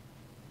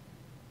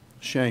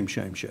 Shame,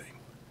 shame, shame.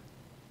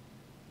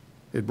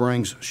 It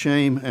brings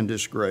shame and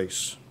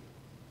disgrace.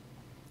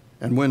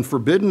 And when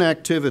forbidden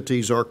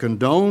activities are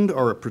condoned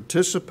or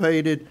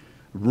participated,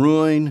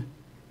 ruin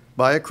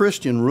by a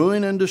Christian,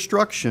 ruin and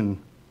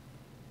destruction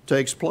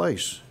takes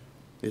place.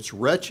 It's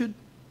wretched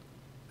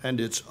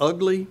and it's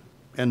ugly,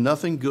 and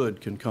nothing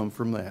good can come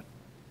from that.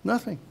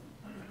 Nothing.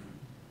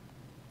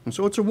 And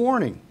so it's a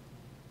warning.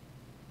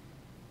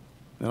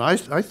 And I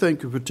think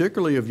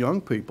particularly of young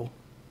people.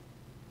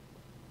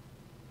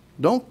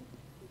 Don't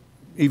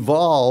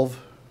evolve.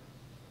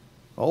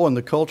 Oh, and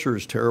the culture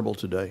is terrible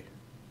today.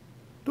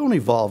 Don't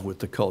evolve with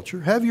the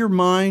culture. Have your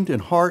mind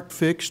and heart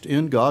fixed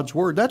in God's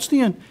Word. That's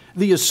the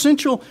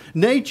essential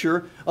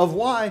nature of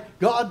why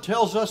God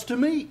tells us to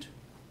meet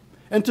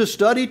and to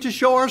study to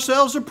show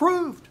ourselves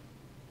approved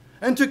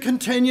and to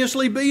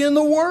continuously be in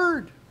the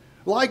Word.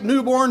 Like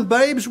newborn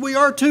babes, we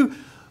are to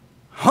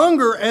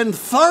hunger and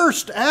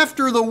thirst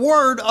after the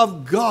Word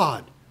of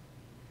God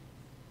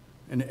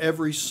in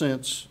every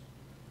sense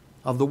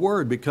of the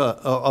word,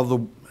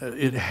 because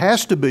it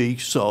has to be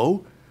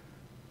so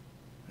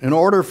in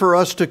order for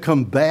us to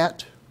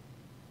combat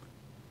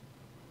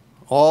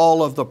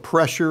all of the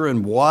pressure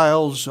and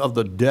wiles of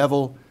the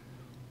devil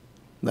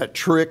that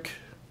trick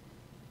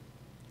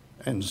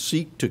and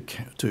seek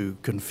to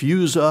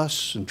confuse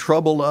us and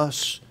trouble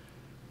us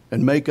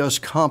and make us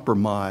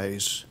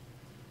compromise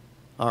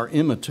our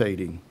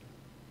imitating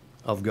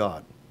of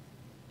God.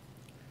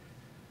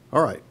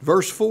 All right,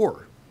 verse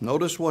 4.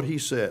 Notice what he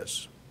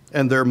says.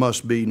 And there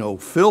must be no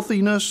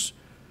filthiness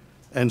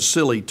and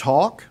silly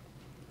talk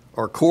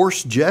or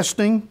coarse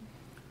jesting,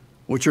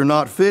 which are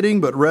not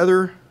fitting, but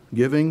rather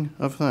giving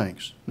of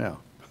thanks. Now,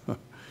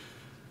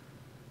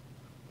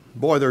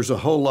 boy, there's a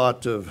whole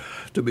lot to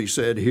be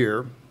said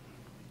here.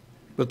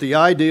 But the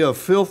idea of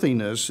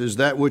filthiness is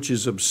that which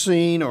is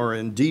obscene or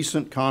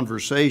indecent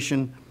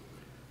conversation,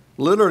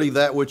 literally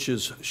that which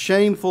is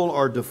shameful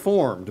or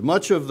deformed.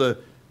 Much of the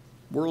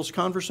world's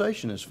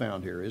conversation is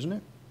found here, isn't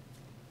it?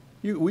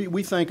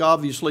 We think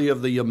obviously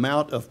of the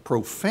amount of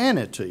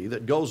profanity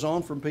that goes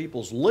on from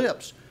people's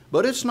lips,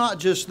 but it's not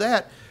just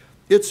that.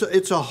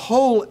 It's a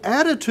whole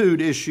attitude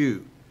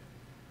issue.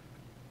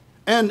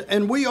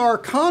 And we are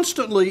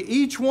constantly,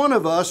 each one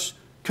of us,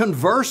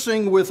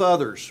 conversing with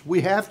others.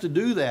 We have to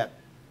do that.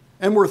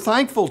 And we're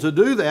thankful to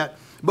do that.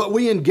 But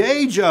we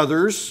engage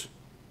others,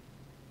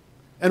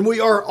 and we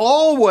are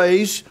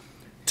always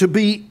to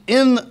be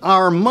in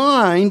our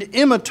mind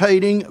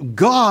imitating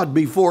God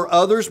before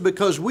others,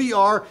 because we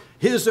are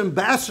His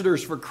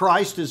ambassadors for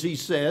Christ, as he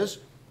says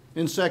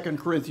in 2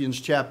 Corinthians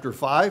chapter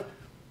 5.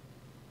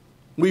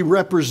 We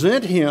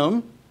represent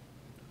Him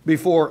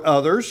before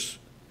others.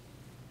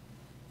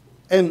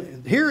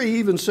 And here he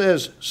even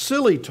says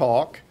silly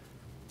talk.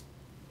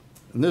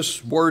 And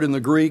this word in the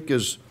Greek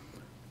is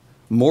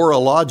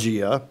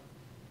morologia.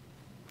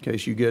 In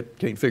case you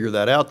can't figure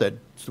that out,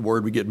 that's the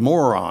word we get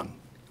moron.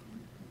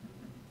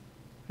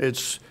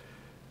 It's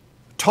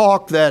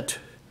talk that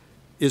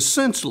is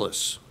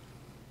senseless.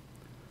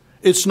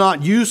 It's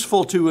not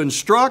useful to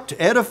instruct,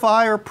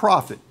 edify, or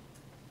profit.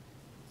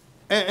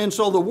 And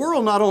so the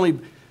world not only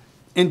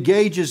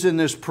engages in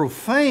this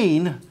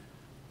profane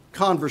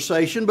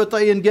conversation, but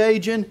they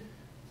engage in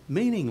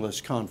meaningless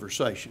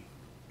conversation.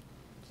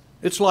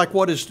 It's like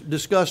what is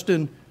discussed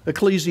in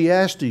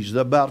Ecclesiastes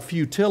about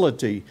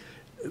futility.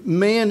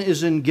 Man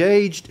is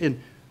engaged in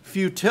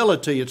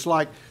futility. It's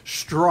like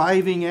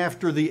striving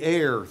after the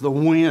air, the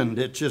wind.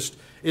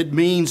 It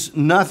means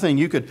nothing.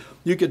 You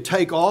could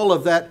take all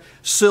of that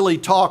silly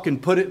talk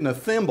and put it in a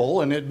thimble,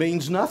 and it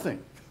means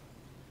nothing.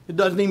 It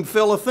doesn't even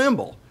fill a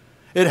thimble.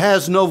 It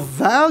has no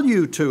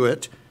value to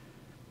it.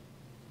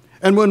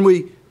 And when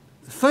we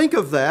think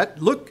of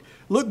that, look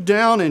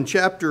down in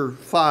chapter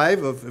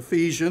 5 of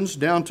Ephesians,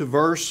 down to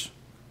verse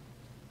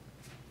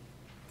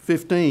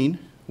 15,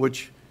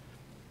 which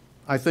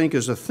I think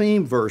is a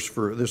theme verse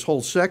for this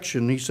whole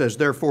section. He says,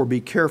 "Therefore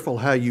be careful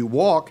how you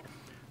walk,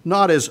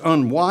 not as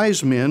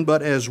unwise men,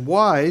 but as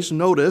wise,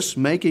 notice,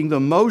 making the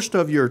most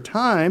of your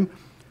time,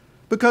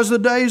 because the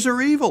days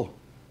are evil.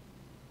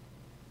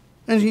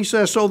 And he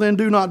says, so then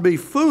do not be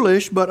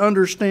foolish, but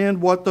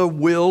understand what the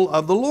will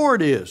of the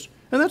Lord is.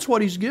 And that's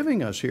what he's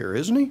giving us here,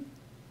 isn't he?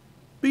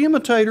 Be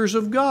imitators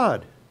of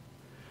God.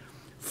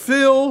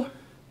 Fill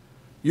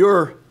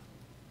your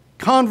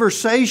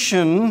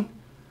conversation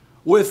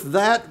with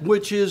that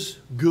which is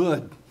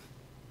good,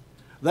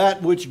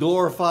 that which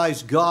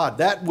glorifies God,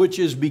 that which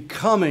is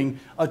becoming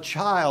a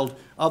child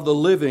of the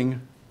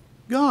living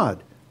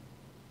God.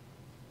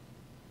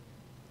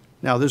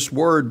 Now, this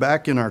word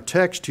back in our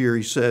text here,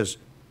 he says,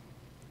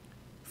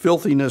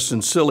 filthiness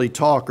and silly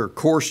talk or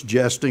coarse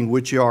jesting,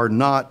 which are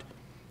not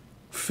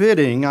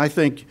fitting. I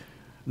think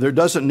there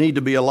doesn't need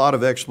to be a lot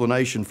of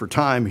explanation for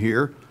time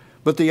here,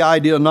 but the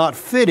idea of not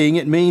fitting,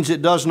 it means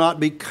it does not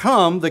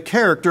become the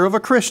character of a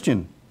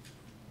Christian.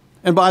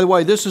 And by the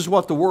way, this is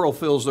what the world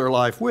fills their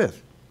life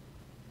with.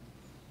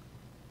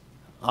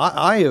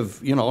 I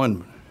have,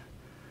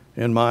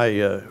 in my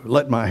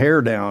let my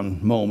hair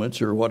down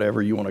moments, or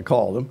whatever you want to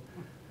call them,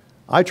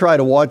 I've tried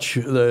to watch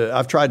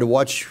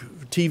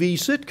TV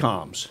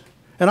sitcoms,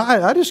 and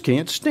I just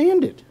can't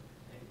stand it.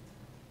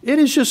 It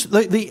is just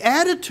the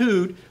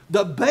attitude,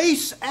 the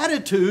base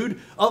attitude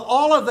of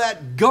all of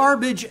that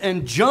garbage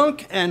and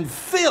junk and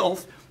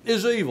filth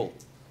is evil.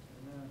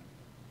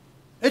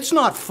 It's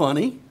not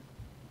funny.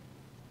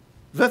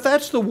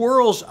 That's the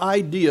world's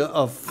idea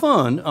of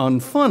fun,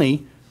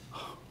 unfunny.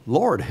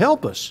 Lord,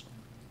 help us.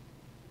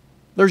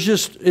 It's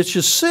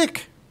just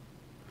sick.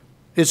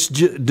 It's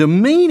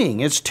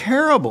demeaning. It's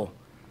terrible.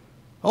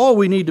 Oh,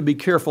 we need to be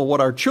careful what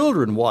our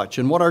children watch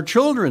and what our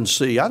children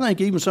see. I think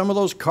even some of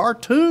those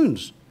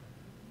cartoons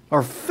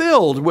are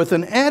filled with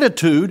an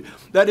attitude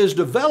that is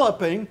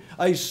developing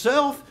a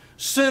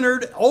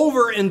self-centered,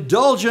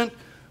 overindulgent,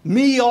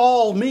 me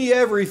all, me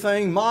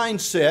everything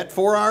mindset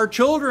for our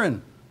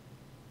children.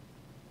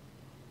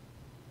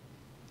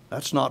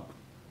 That's not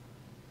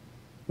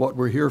what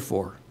we're here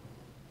for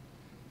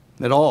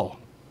at all.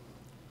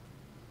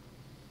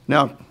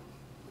 Now,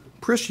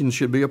 Christians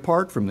should be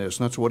apart from this,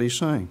 and that's what he's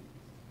saying.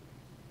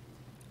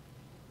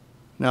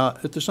 Now,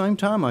 at the same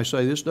time, I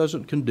say this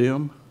doesn't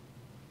condemn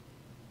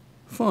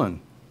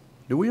fun.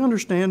 Do we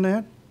understand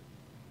that?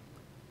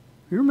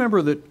 You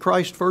remember that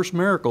Christ's first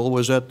miracle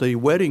was at the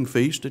wedding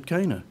feast at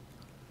Cana.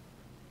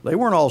 They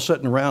weren't all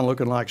sitting around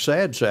looking like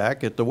sad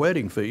sack at the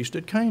wedding feast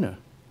at Cana.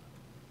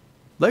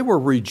 They were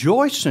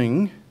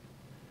rejoicing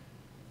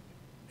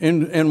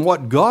in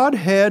what God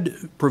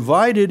had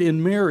provided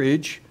in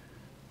marriage,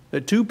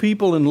 that two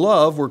people in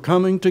love were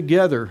coming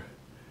together,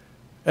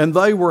 and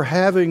they were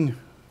having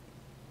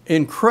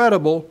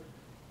incredible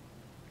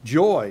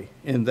joy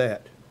in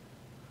that.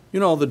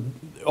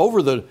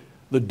 Over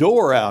the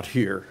door out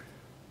here,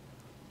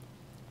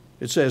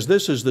 it says,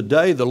 "This is the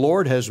day the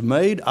Lord has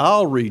made.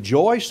 I'll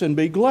rejoice and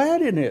be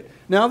glad in it."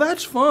 Now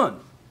that's fun.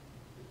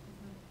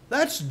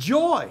 That's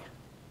joy.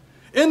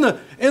 In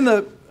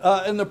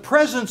the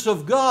presence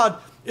of God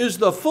is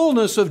the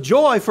fullness of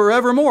joy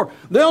forevermore.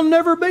 There'll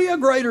never be a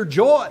greater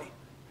joy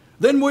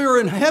than we're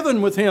in heaven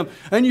with Him.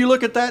 And you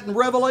look at that in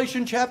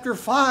Revelation chapter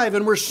 5,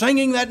 and we're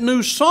singing that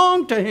new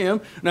song to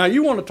Him. Now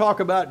you want to talk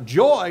about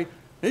joy,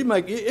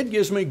 it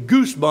gives me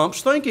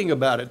goosebumps thinking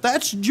about it.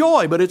 That's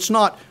joy, but it's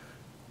not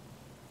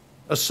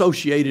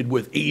associated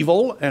with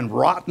evil and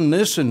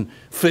rottenness and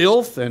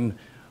filth and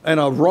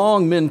a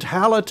wrong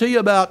mentality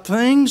about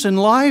things and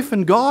life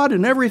and God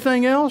and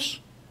everything else.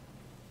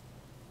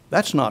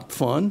 That's not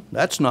fun.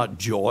 That's not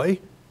joy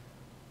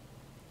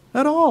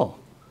at all.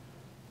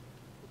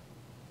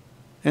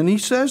 And he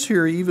says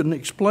here, he even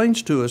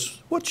explains to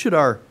us, what should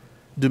our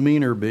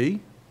demeanor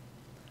be?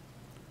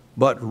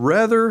 But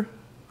rather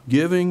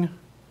giving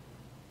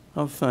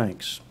of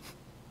thanks.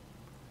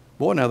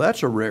 Boy, now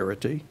that's a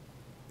rarity,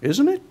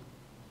 isn't it?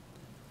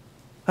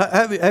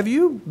 Have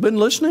you been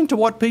listening to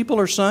what people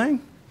are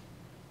saying?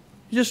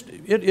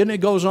 And it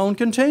goes on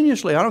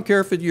continuously. I don't care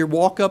if you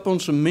walk up on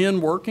some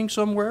men working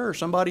somewhere or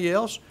somebody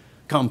else.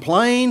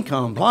 Complain,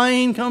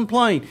 complain,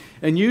 complain.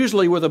 And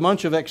usually with a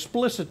bunch of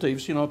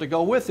explicitives, to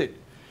go with it.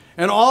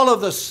 And all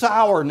of the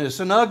sourness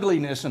and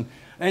ugliness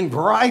and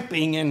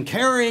griping and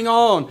carrying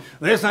on.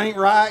 This ain't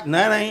right and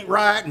that ain't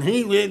right. And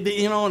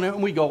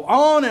and we go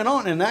on.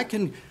 And that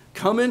can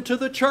come into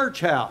the church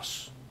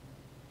house.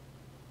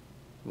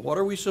 What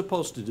are we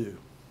supposed to do?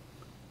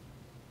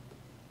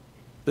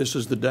 This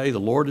is the day the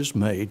Lord has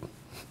made.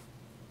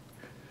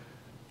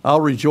 I'll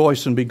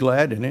rejoice and be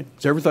glad in it.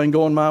 Is everything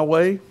going my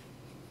way?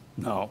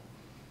 No.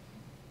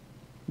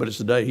 But it's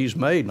the day He's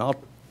made, and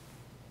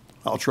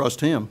I'll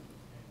trust Him.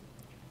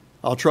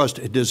 I'll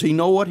trust. Does He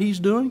know what He's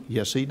doing?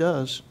 Yes, He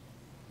does.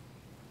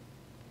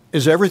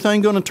 Is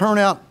everything going to turn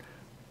out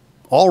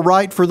all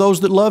right for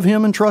those that love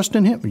Him and trust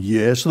in Him?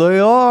 Yes, they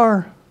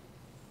are.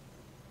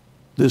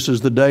 This is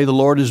the day the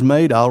Lord has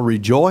made. I'll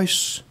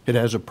rejoice. It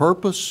has a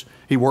purpose.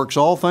 He works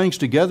all things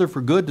together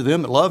for good to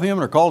them that love Him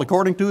and are called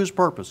according to His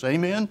purpose.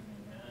 Amen?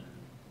 Amen.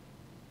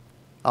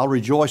 I'll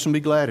rejoice and be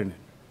glad in it.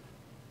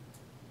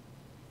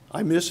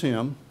 I miss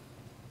him,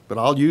 but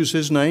I'll use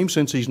his name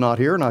since he's not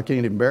here and I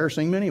can't embarrass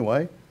him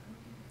anyway.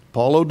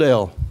 Paul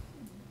Odell,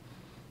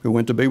 who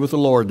went to be with the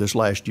Lord this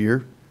last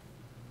year.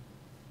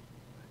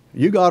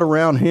 You got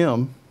around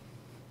him,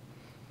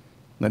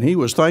 and he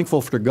was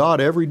thankful to God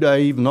every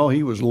day, even though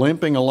he was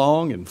limping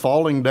along and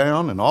falling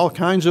down and all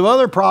kinds of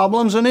other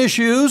problems and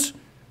issues.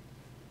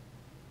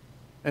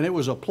 And it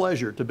was a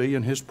pleasure to be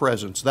in his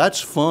presence.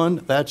 That's fun.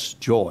 That's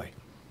joy.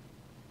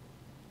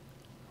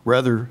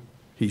 Rather,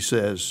 he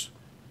says,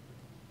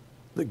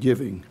 the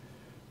giving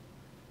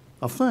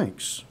of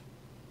thanks.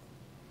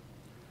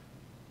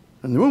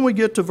 And when we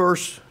get to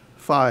verse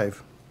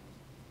 5,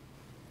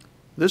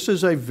 this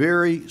is a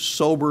very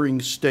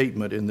sobering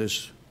statement in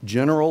this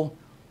general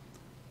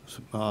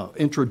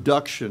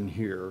introduction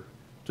here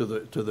to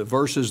the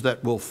verses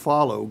that will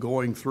follow,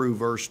 going through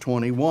verse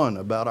 21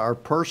 about our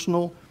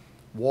personal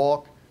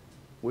walk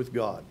with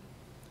God.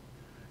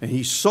 And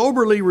he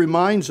soberly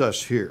reminds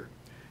us here.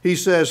 He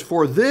says,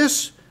 for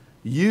this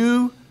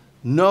you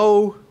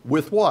know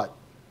with what?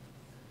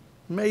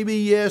 Maybe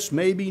yes,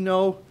 maybe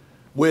no.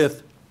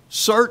 With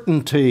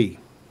certainty.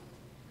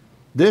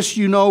 This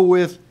you know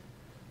with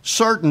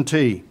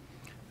certainty,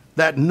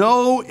 that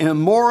no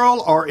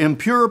immoral or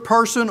impure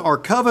person or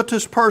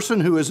covetous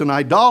person who is an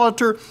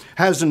idolater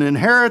has an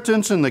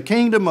inheritance in the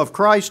kingdom of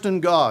Christ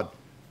and God.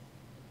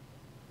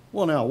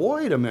 Well, now,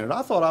 wait a minute.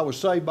 I thought I was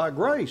saved by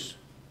grace.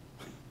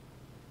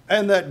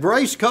 And that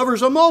grace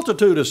covers a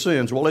multitude of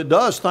sins. Well, it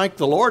does. Thank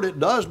the Lord it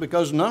does,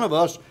 because none of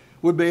us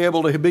would be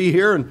able to be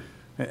here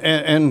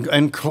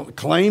and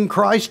claim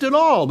Christ at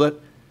all.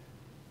 But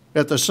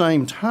at the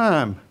same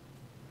time,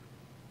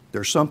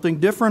 there's something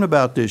different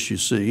about this, you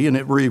see, and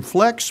it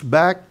reflects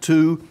back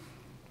to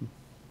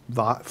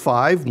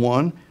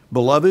 5:1,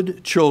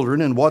 beloved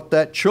children, and what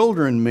that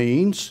children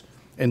means,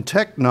 and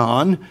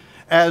teknon,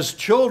 as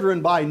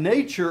children by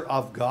nature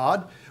of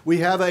God. We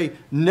have a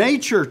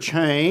nature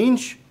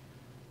change,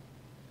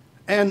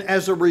 and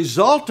as a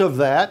result of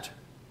that,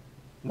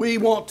 we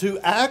want to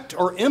act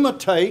or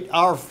imitate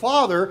our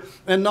Father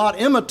and not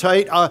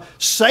imitate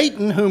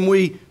Satan, whom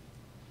we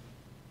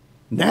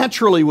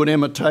naturally would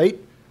imitate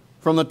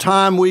from the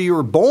time we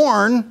were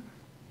born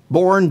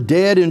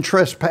dead in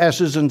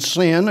trespasses and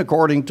sin,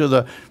 according to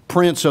the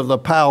prince of the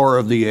power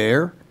of the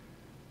air.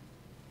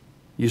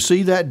 You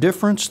see that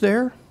difference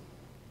there?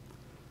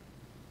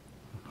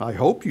 I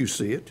hope you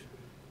see it.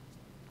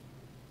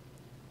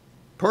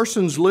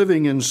 Persons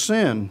living in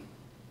sin,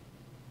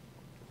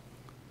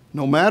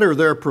 no matter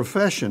their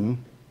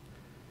profession,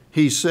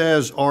 he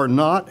says, are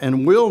not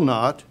and will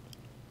not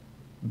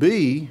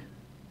be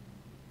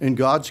in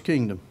God's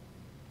kingdom.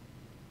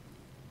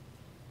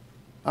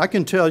 I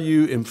can tell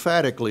you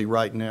emphatically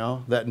right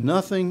now that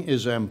nothing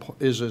is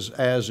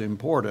as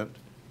important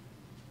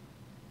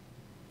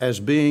as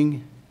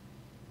being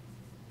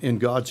in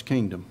God's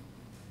kingdom.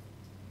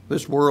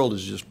 This world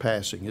is just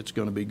passing. It's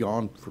going to be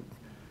gone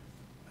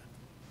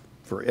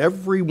for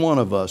every one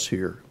of us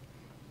here.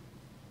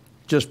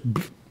 Just,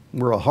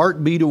 we're a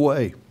heartbeat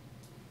away.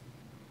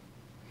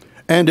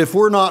 And if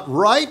we're not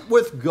right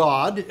with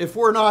God, if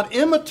we're not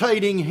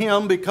imitating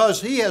Him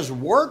because He has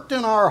worked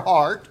in our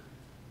heart,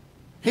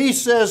 He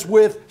says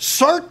with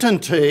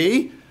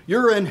certainty,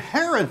 your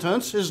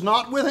inheritance is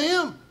not with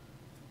Him.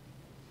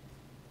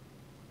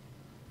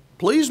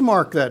 Please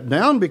mark that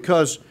down,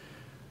 because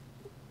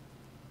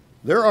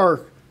there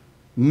are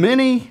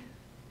many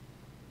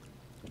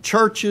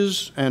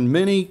churches and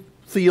many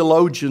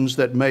theologians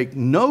that make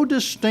no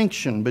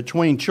distinction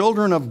between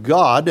children of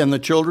God and the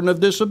children of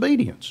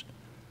disobedience.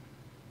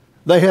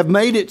 They have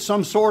made it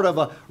some sort of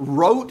a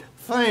rote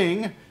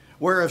thing,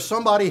 where if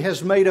somebody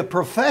has made a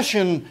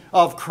profession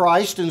of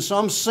Christ in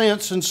some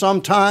sense, in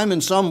some time, in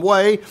some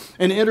way,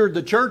 and entered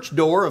the church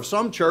door of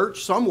some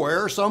church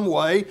somewhere, some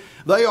way,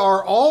 they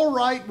are all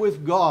right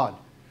with God.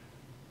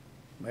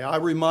 May I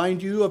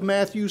remind you of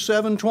Matthew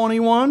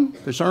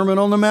 7:21, the Sermon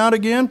on the Mount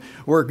again,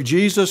 where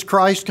Jesus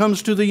Christ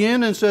comes to the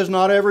end and says,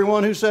 not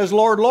everyone who says,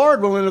 Lord,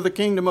 Lord, will enter the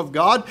kingdom of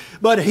God,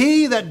 but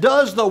he that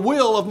does the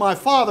will of my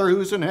Father who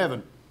is in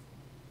heaven.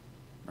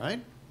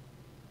 Right?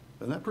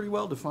 Doesn't that pretty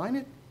well define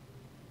it?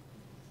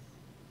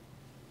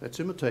 That's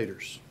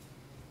imitators.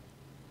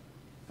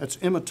 That's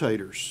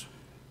imitators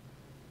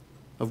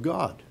of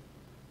God.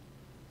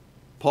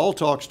 Paul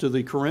talks to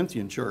the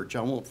Corinthian church.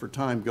 I won't for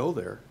time go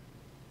there.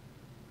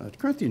 The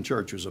Corinthian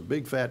church was a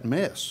big fat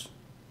mess.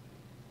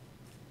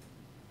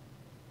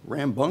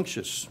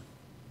 Rambunctious,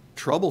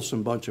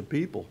 troublesome bunch of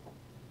people.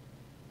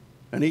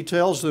 And he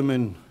tells them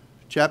in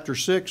chapter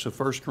 6 of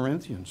 1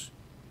 Corinthians,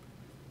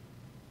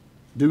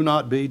 do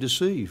not be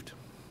deceived.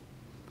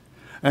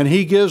 And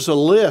he gives a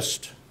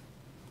list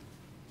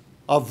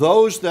of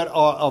those that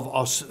are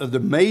of the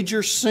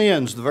major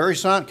sins, the very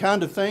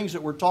kind of things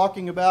that we're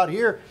talking about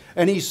here.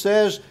 And he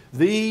says,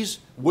 these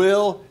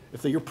will,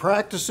 if you're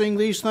practicing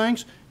these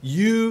things,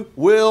 you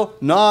will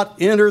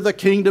not enter the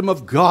kingdom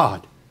of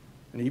God.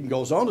 And he even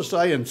goes on to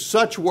say, and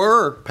such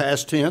were,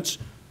 past tense,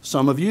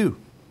 some of you.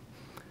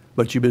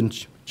 But you've been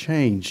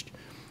changed.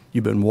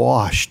 You've been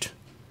washed.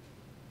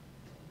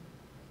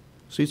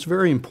 See, it's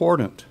very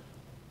important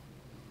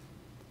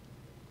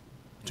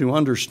to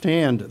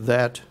understand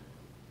that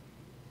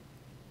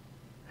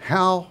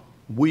how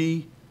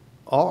we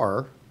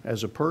are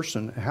as a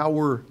person, how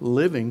we're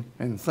living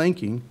and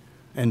thinking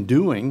and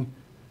doing,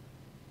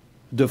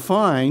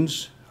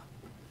 defines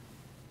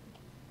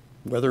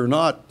whether or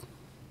not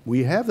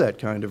we have that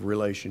kind of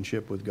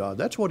relationship with God.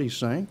 That's what he's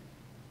saying.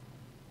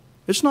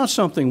 It's not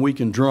something we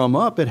can drum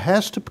up. It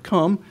has to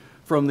come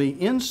from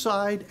the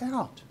inside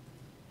out.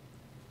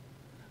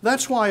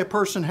 That's why a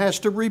person has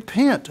to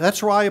repent.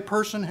 That's why a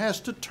person has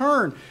to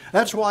turn.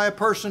 That's why a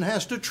person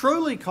has to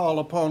truly call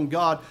upon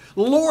God.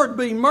 Lord,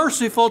 be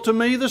merciful to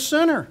me, the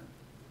sinner.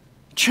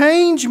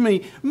 Change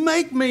me.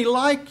 Make me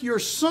like your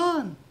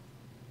Son.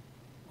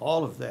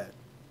 All of that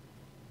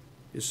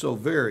is so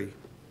very,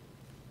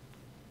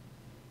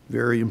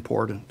 very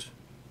important.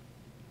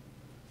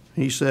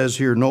 He says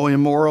here, no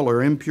immoral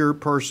or impure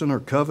person or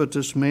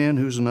covetous man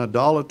who's an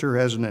idolater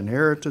has an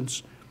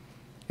inheritance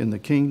in the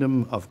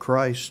kingdom of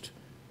Christ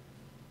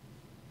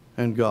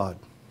and God.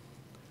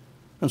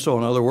 And so,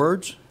 in other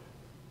words,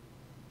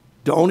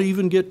 don't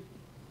even get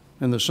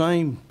in the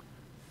same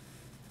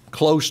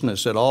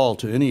closeness at all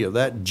to any of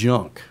that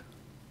junk.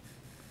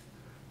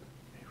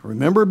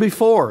 Remember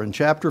before in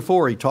chapter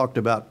 4 he talked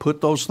about put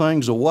those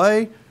things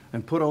away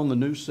and put on the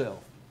new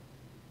self.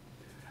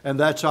 And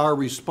that's our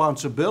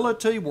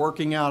responsibility,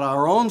 working out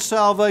our own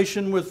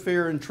salvation with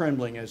fear and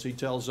trembling, as he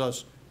tells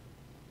us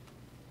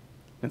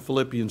in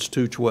Philippians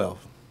 2:12.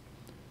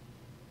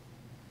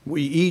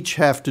 We each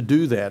have to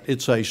do that.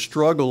 It's a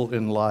struggle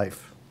in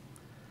life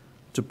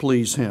to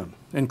please him.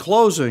 In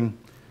closing,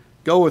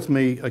 go with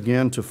me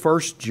again to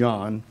 1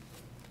 John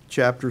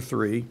chapter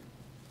 3,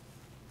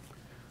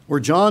 where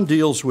John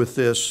deals with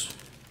this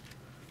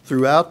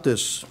throughout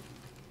this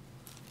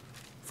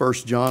 1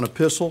 John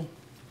epistle.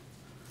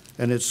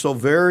 And it's so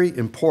very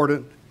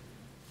important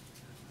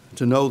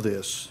to know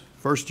this.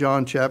 1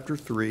 John chapter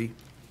 3,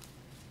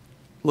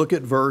 look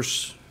at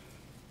verse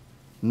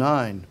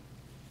 9.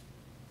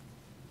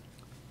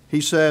 He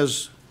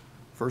says,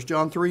 1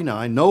 John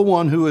 3:9, no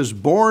one who is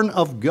born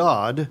of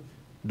God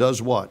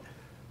does what?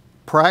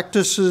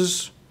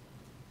 Practices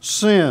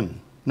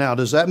sin. Now,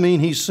 does that mean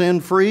he's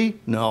sin-free?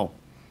 No.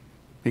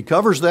 He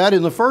covers that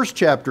in the first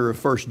chapter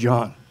of 1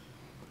 John.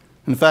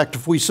 In fact,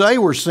 if we say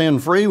we're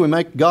sin-free, we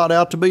make God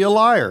out to be a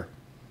liar.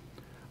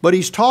 But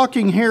he's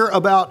talking here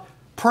about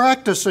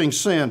practicing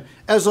sin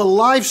as a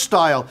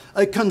lifestyle,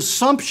 a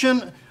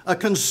consumption, a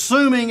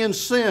consuming in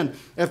sin.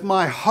 If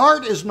my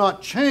heart is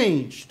not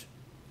changed,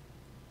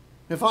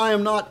 if I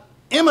am not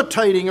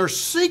imitating or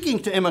seeking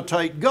to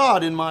imitate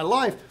God in my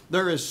life,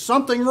 there is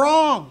something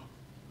wrong.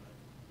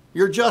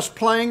 You're just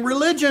playing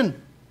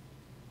religion.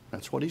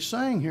 That's what he's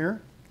saying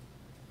here.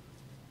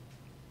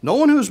 No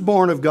one who is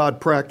born of God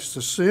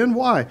practices sin.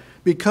 Why?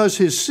 Because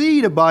his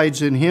seed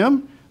abides in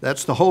him.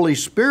 That's the Holy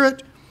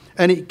Spirit.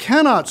 And he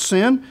cannot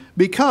sin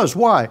because,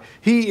 why?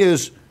 He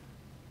is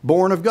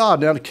born of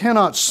God. Now,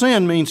 cannot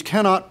sin means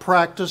cannot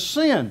practice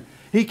sin.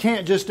 He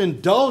can't just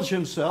indulge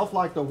himself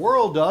like the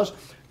world does,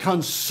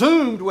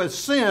 consumed with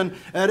sin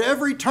at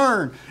every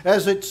turn.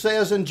 As it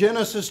says in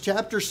Genesis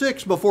chapter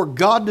 6, before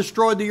God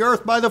destroyed the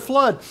earth by the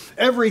flood,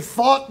 every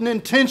thought and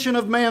intention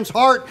of man's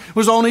heart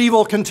was on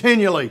evil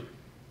continually.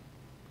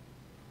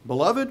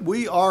 Beloved,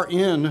 we are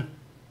in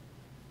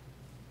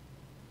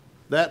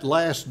that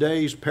last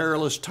days,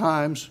 perilous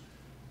times,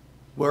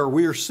 where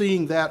we are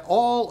seeing that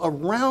all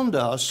around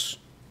us,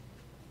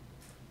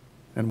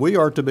 and we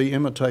are to be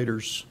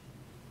imitators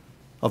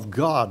of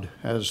God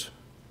as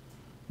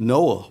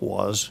Noah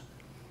was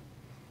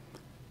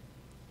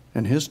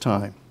in his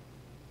time.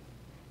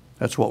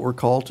 That's what we're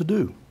called to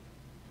do,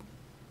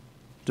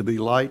 to be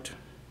light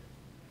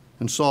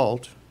and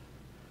salt.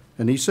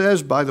 And he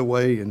says, by the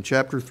way, in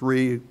chapter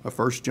 3 of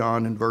 1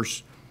 John in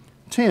verse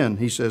 10,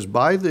 he says,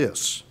 by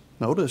this,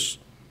 notice,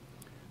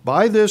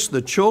 by this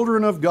the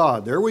children of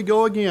God. There we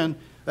go again.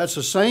 That's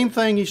the same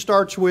thing he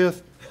starts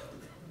with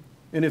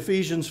in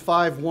Ephesians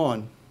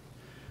 5:1.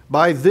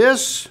 By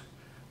this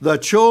the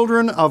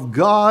children of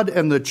God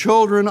and the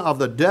children of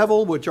the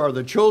devil, which are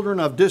the children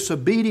of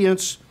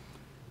disobedience,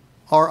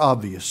 are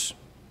obvious.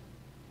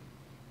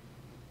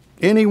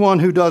 Anyone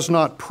who does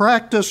not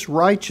practice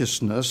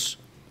righteousness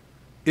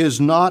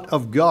is not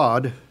of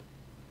God.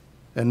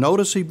 And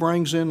notice he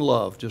brings in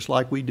love, just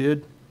like we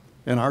did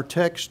in our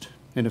text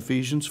in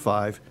Ephesians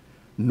 5,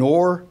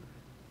 nor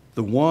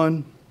the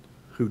one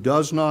who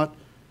does not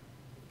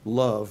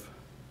love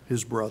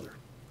his brother.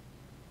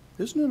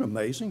 Isn't it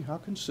amazing how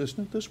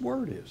consistent this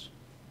word is?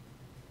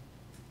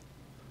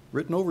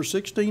 Written over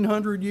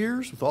 1,600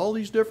 years with all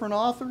these different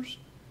authors.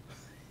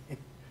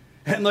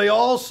 And they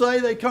all say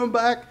they come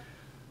back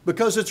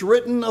because it's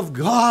written of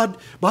God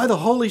by the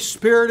Holy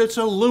Spirit. It's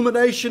an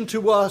illumination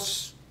to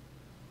us.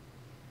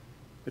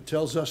 It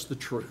tells us the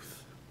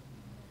truth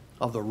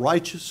of the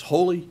righteous,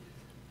 holy,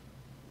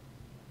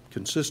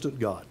 consistent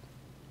God.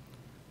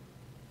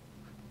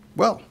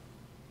 Well,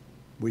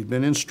 we've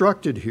been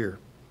instructed here.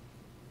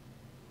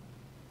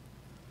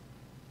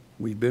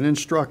 We've been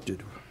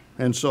instructed.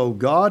 And so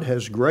God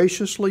has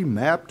graciously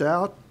mapped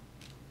out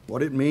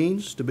what it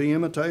means to be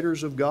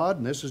imitators of God,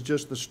 and this is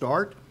just the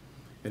start.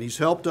 And He's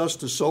helped us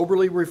to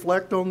soberly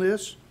reflect on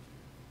this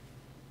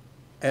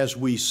as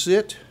we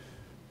sit.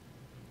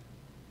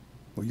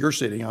 Well, you're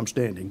sitting, I'm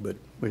standing, but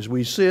as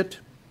we sit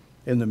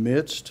in the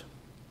midst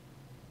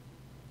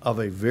of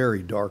a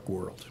very dark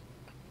world,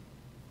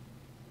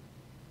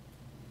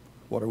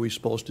 what are we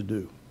supposed to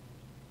do?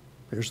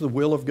 Here's the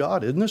will of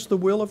God. Isn't this the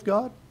will of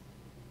God?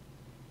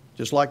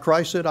 Just like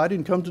Christ said, I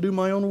didn't come to do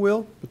my own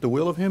will, but the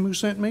will of Him who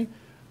sent me.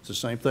 It's the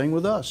same thing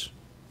with us.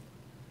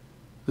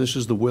 This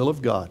is the will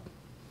of God,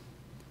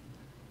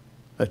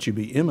 that you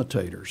be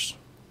imitators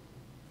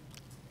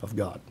of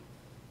God.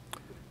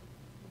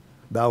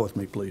 Bow with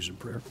me, please, in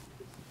prayer.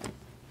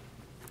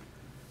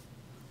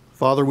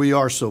 Father, we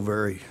are so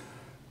very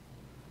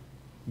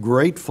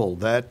grateful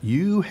that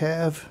you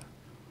have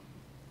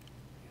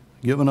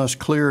given us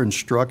clear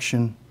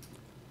instruction.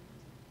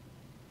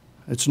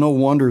 It's no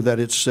wonder that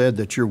it's said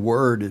that your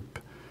word, it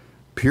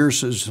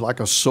pierces like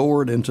a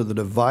sword into the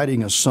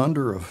dividing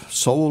asunder of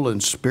soul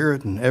and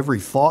spirit and every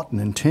thought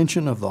and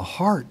intention of the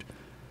heart.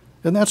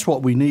 And that's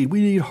what we need.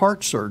 We need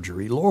heart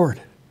surgery. Lord,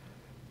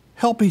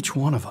 help each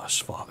one of us,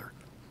 Father,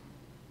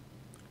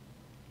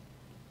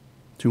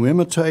 to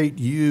imitate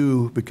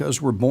you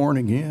because we're born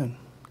again.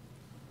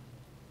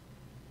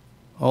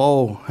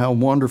 Oh, how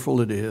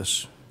wonderful it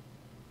is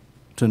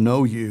to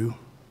know you,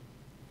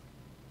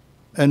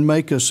 and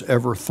make us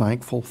ever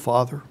thankful,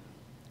 Father.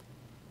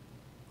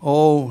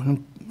 Oh,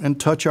 and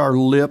touch our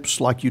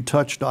lips like you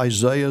touched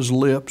Isaiah's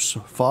lips,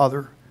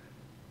 Father,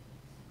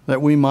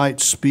 that we might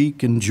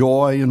speak in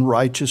joy and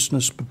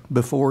righteousness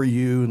before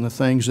you in the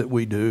things that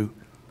we do,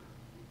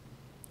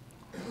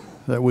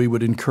 that we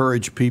would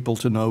encourage people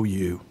to know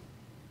you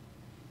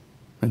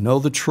and know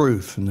the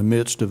truth in the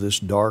midst of this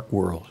dark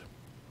world.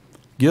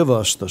 Give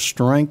us the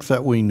strength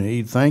that we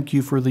need. Thank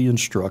you for the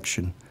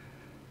instruction.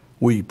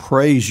 We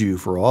praise you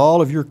for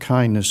all of your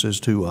kindnesses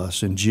to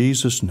us. In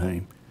Jesus'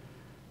 name,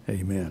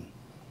 amen.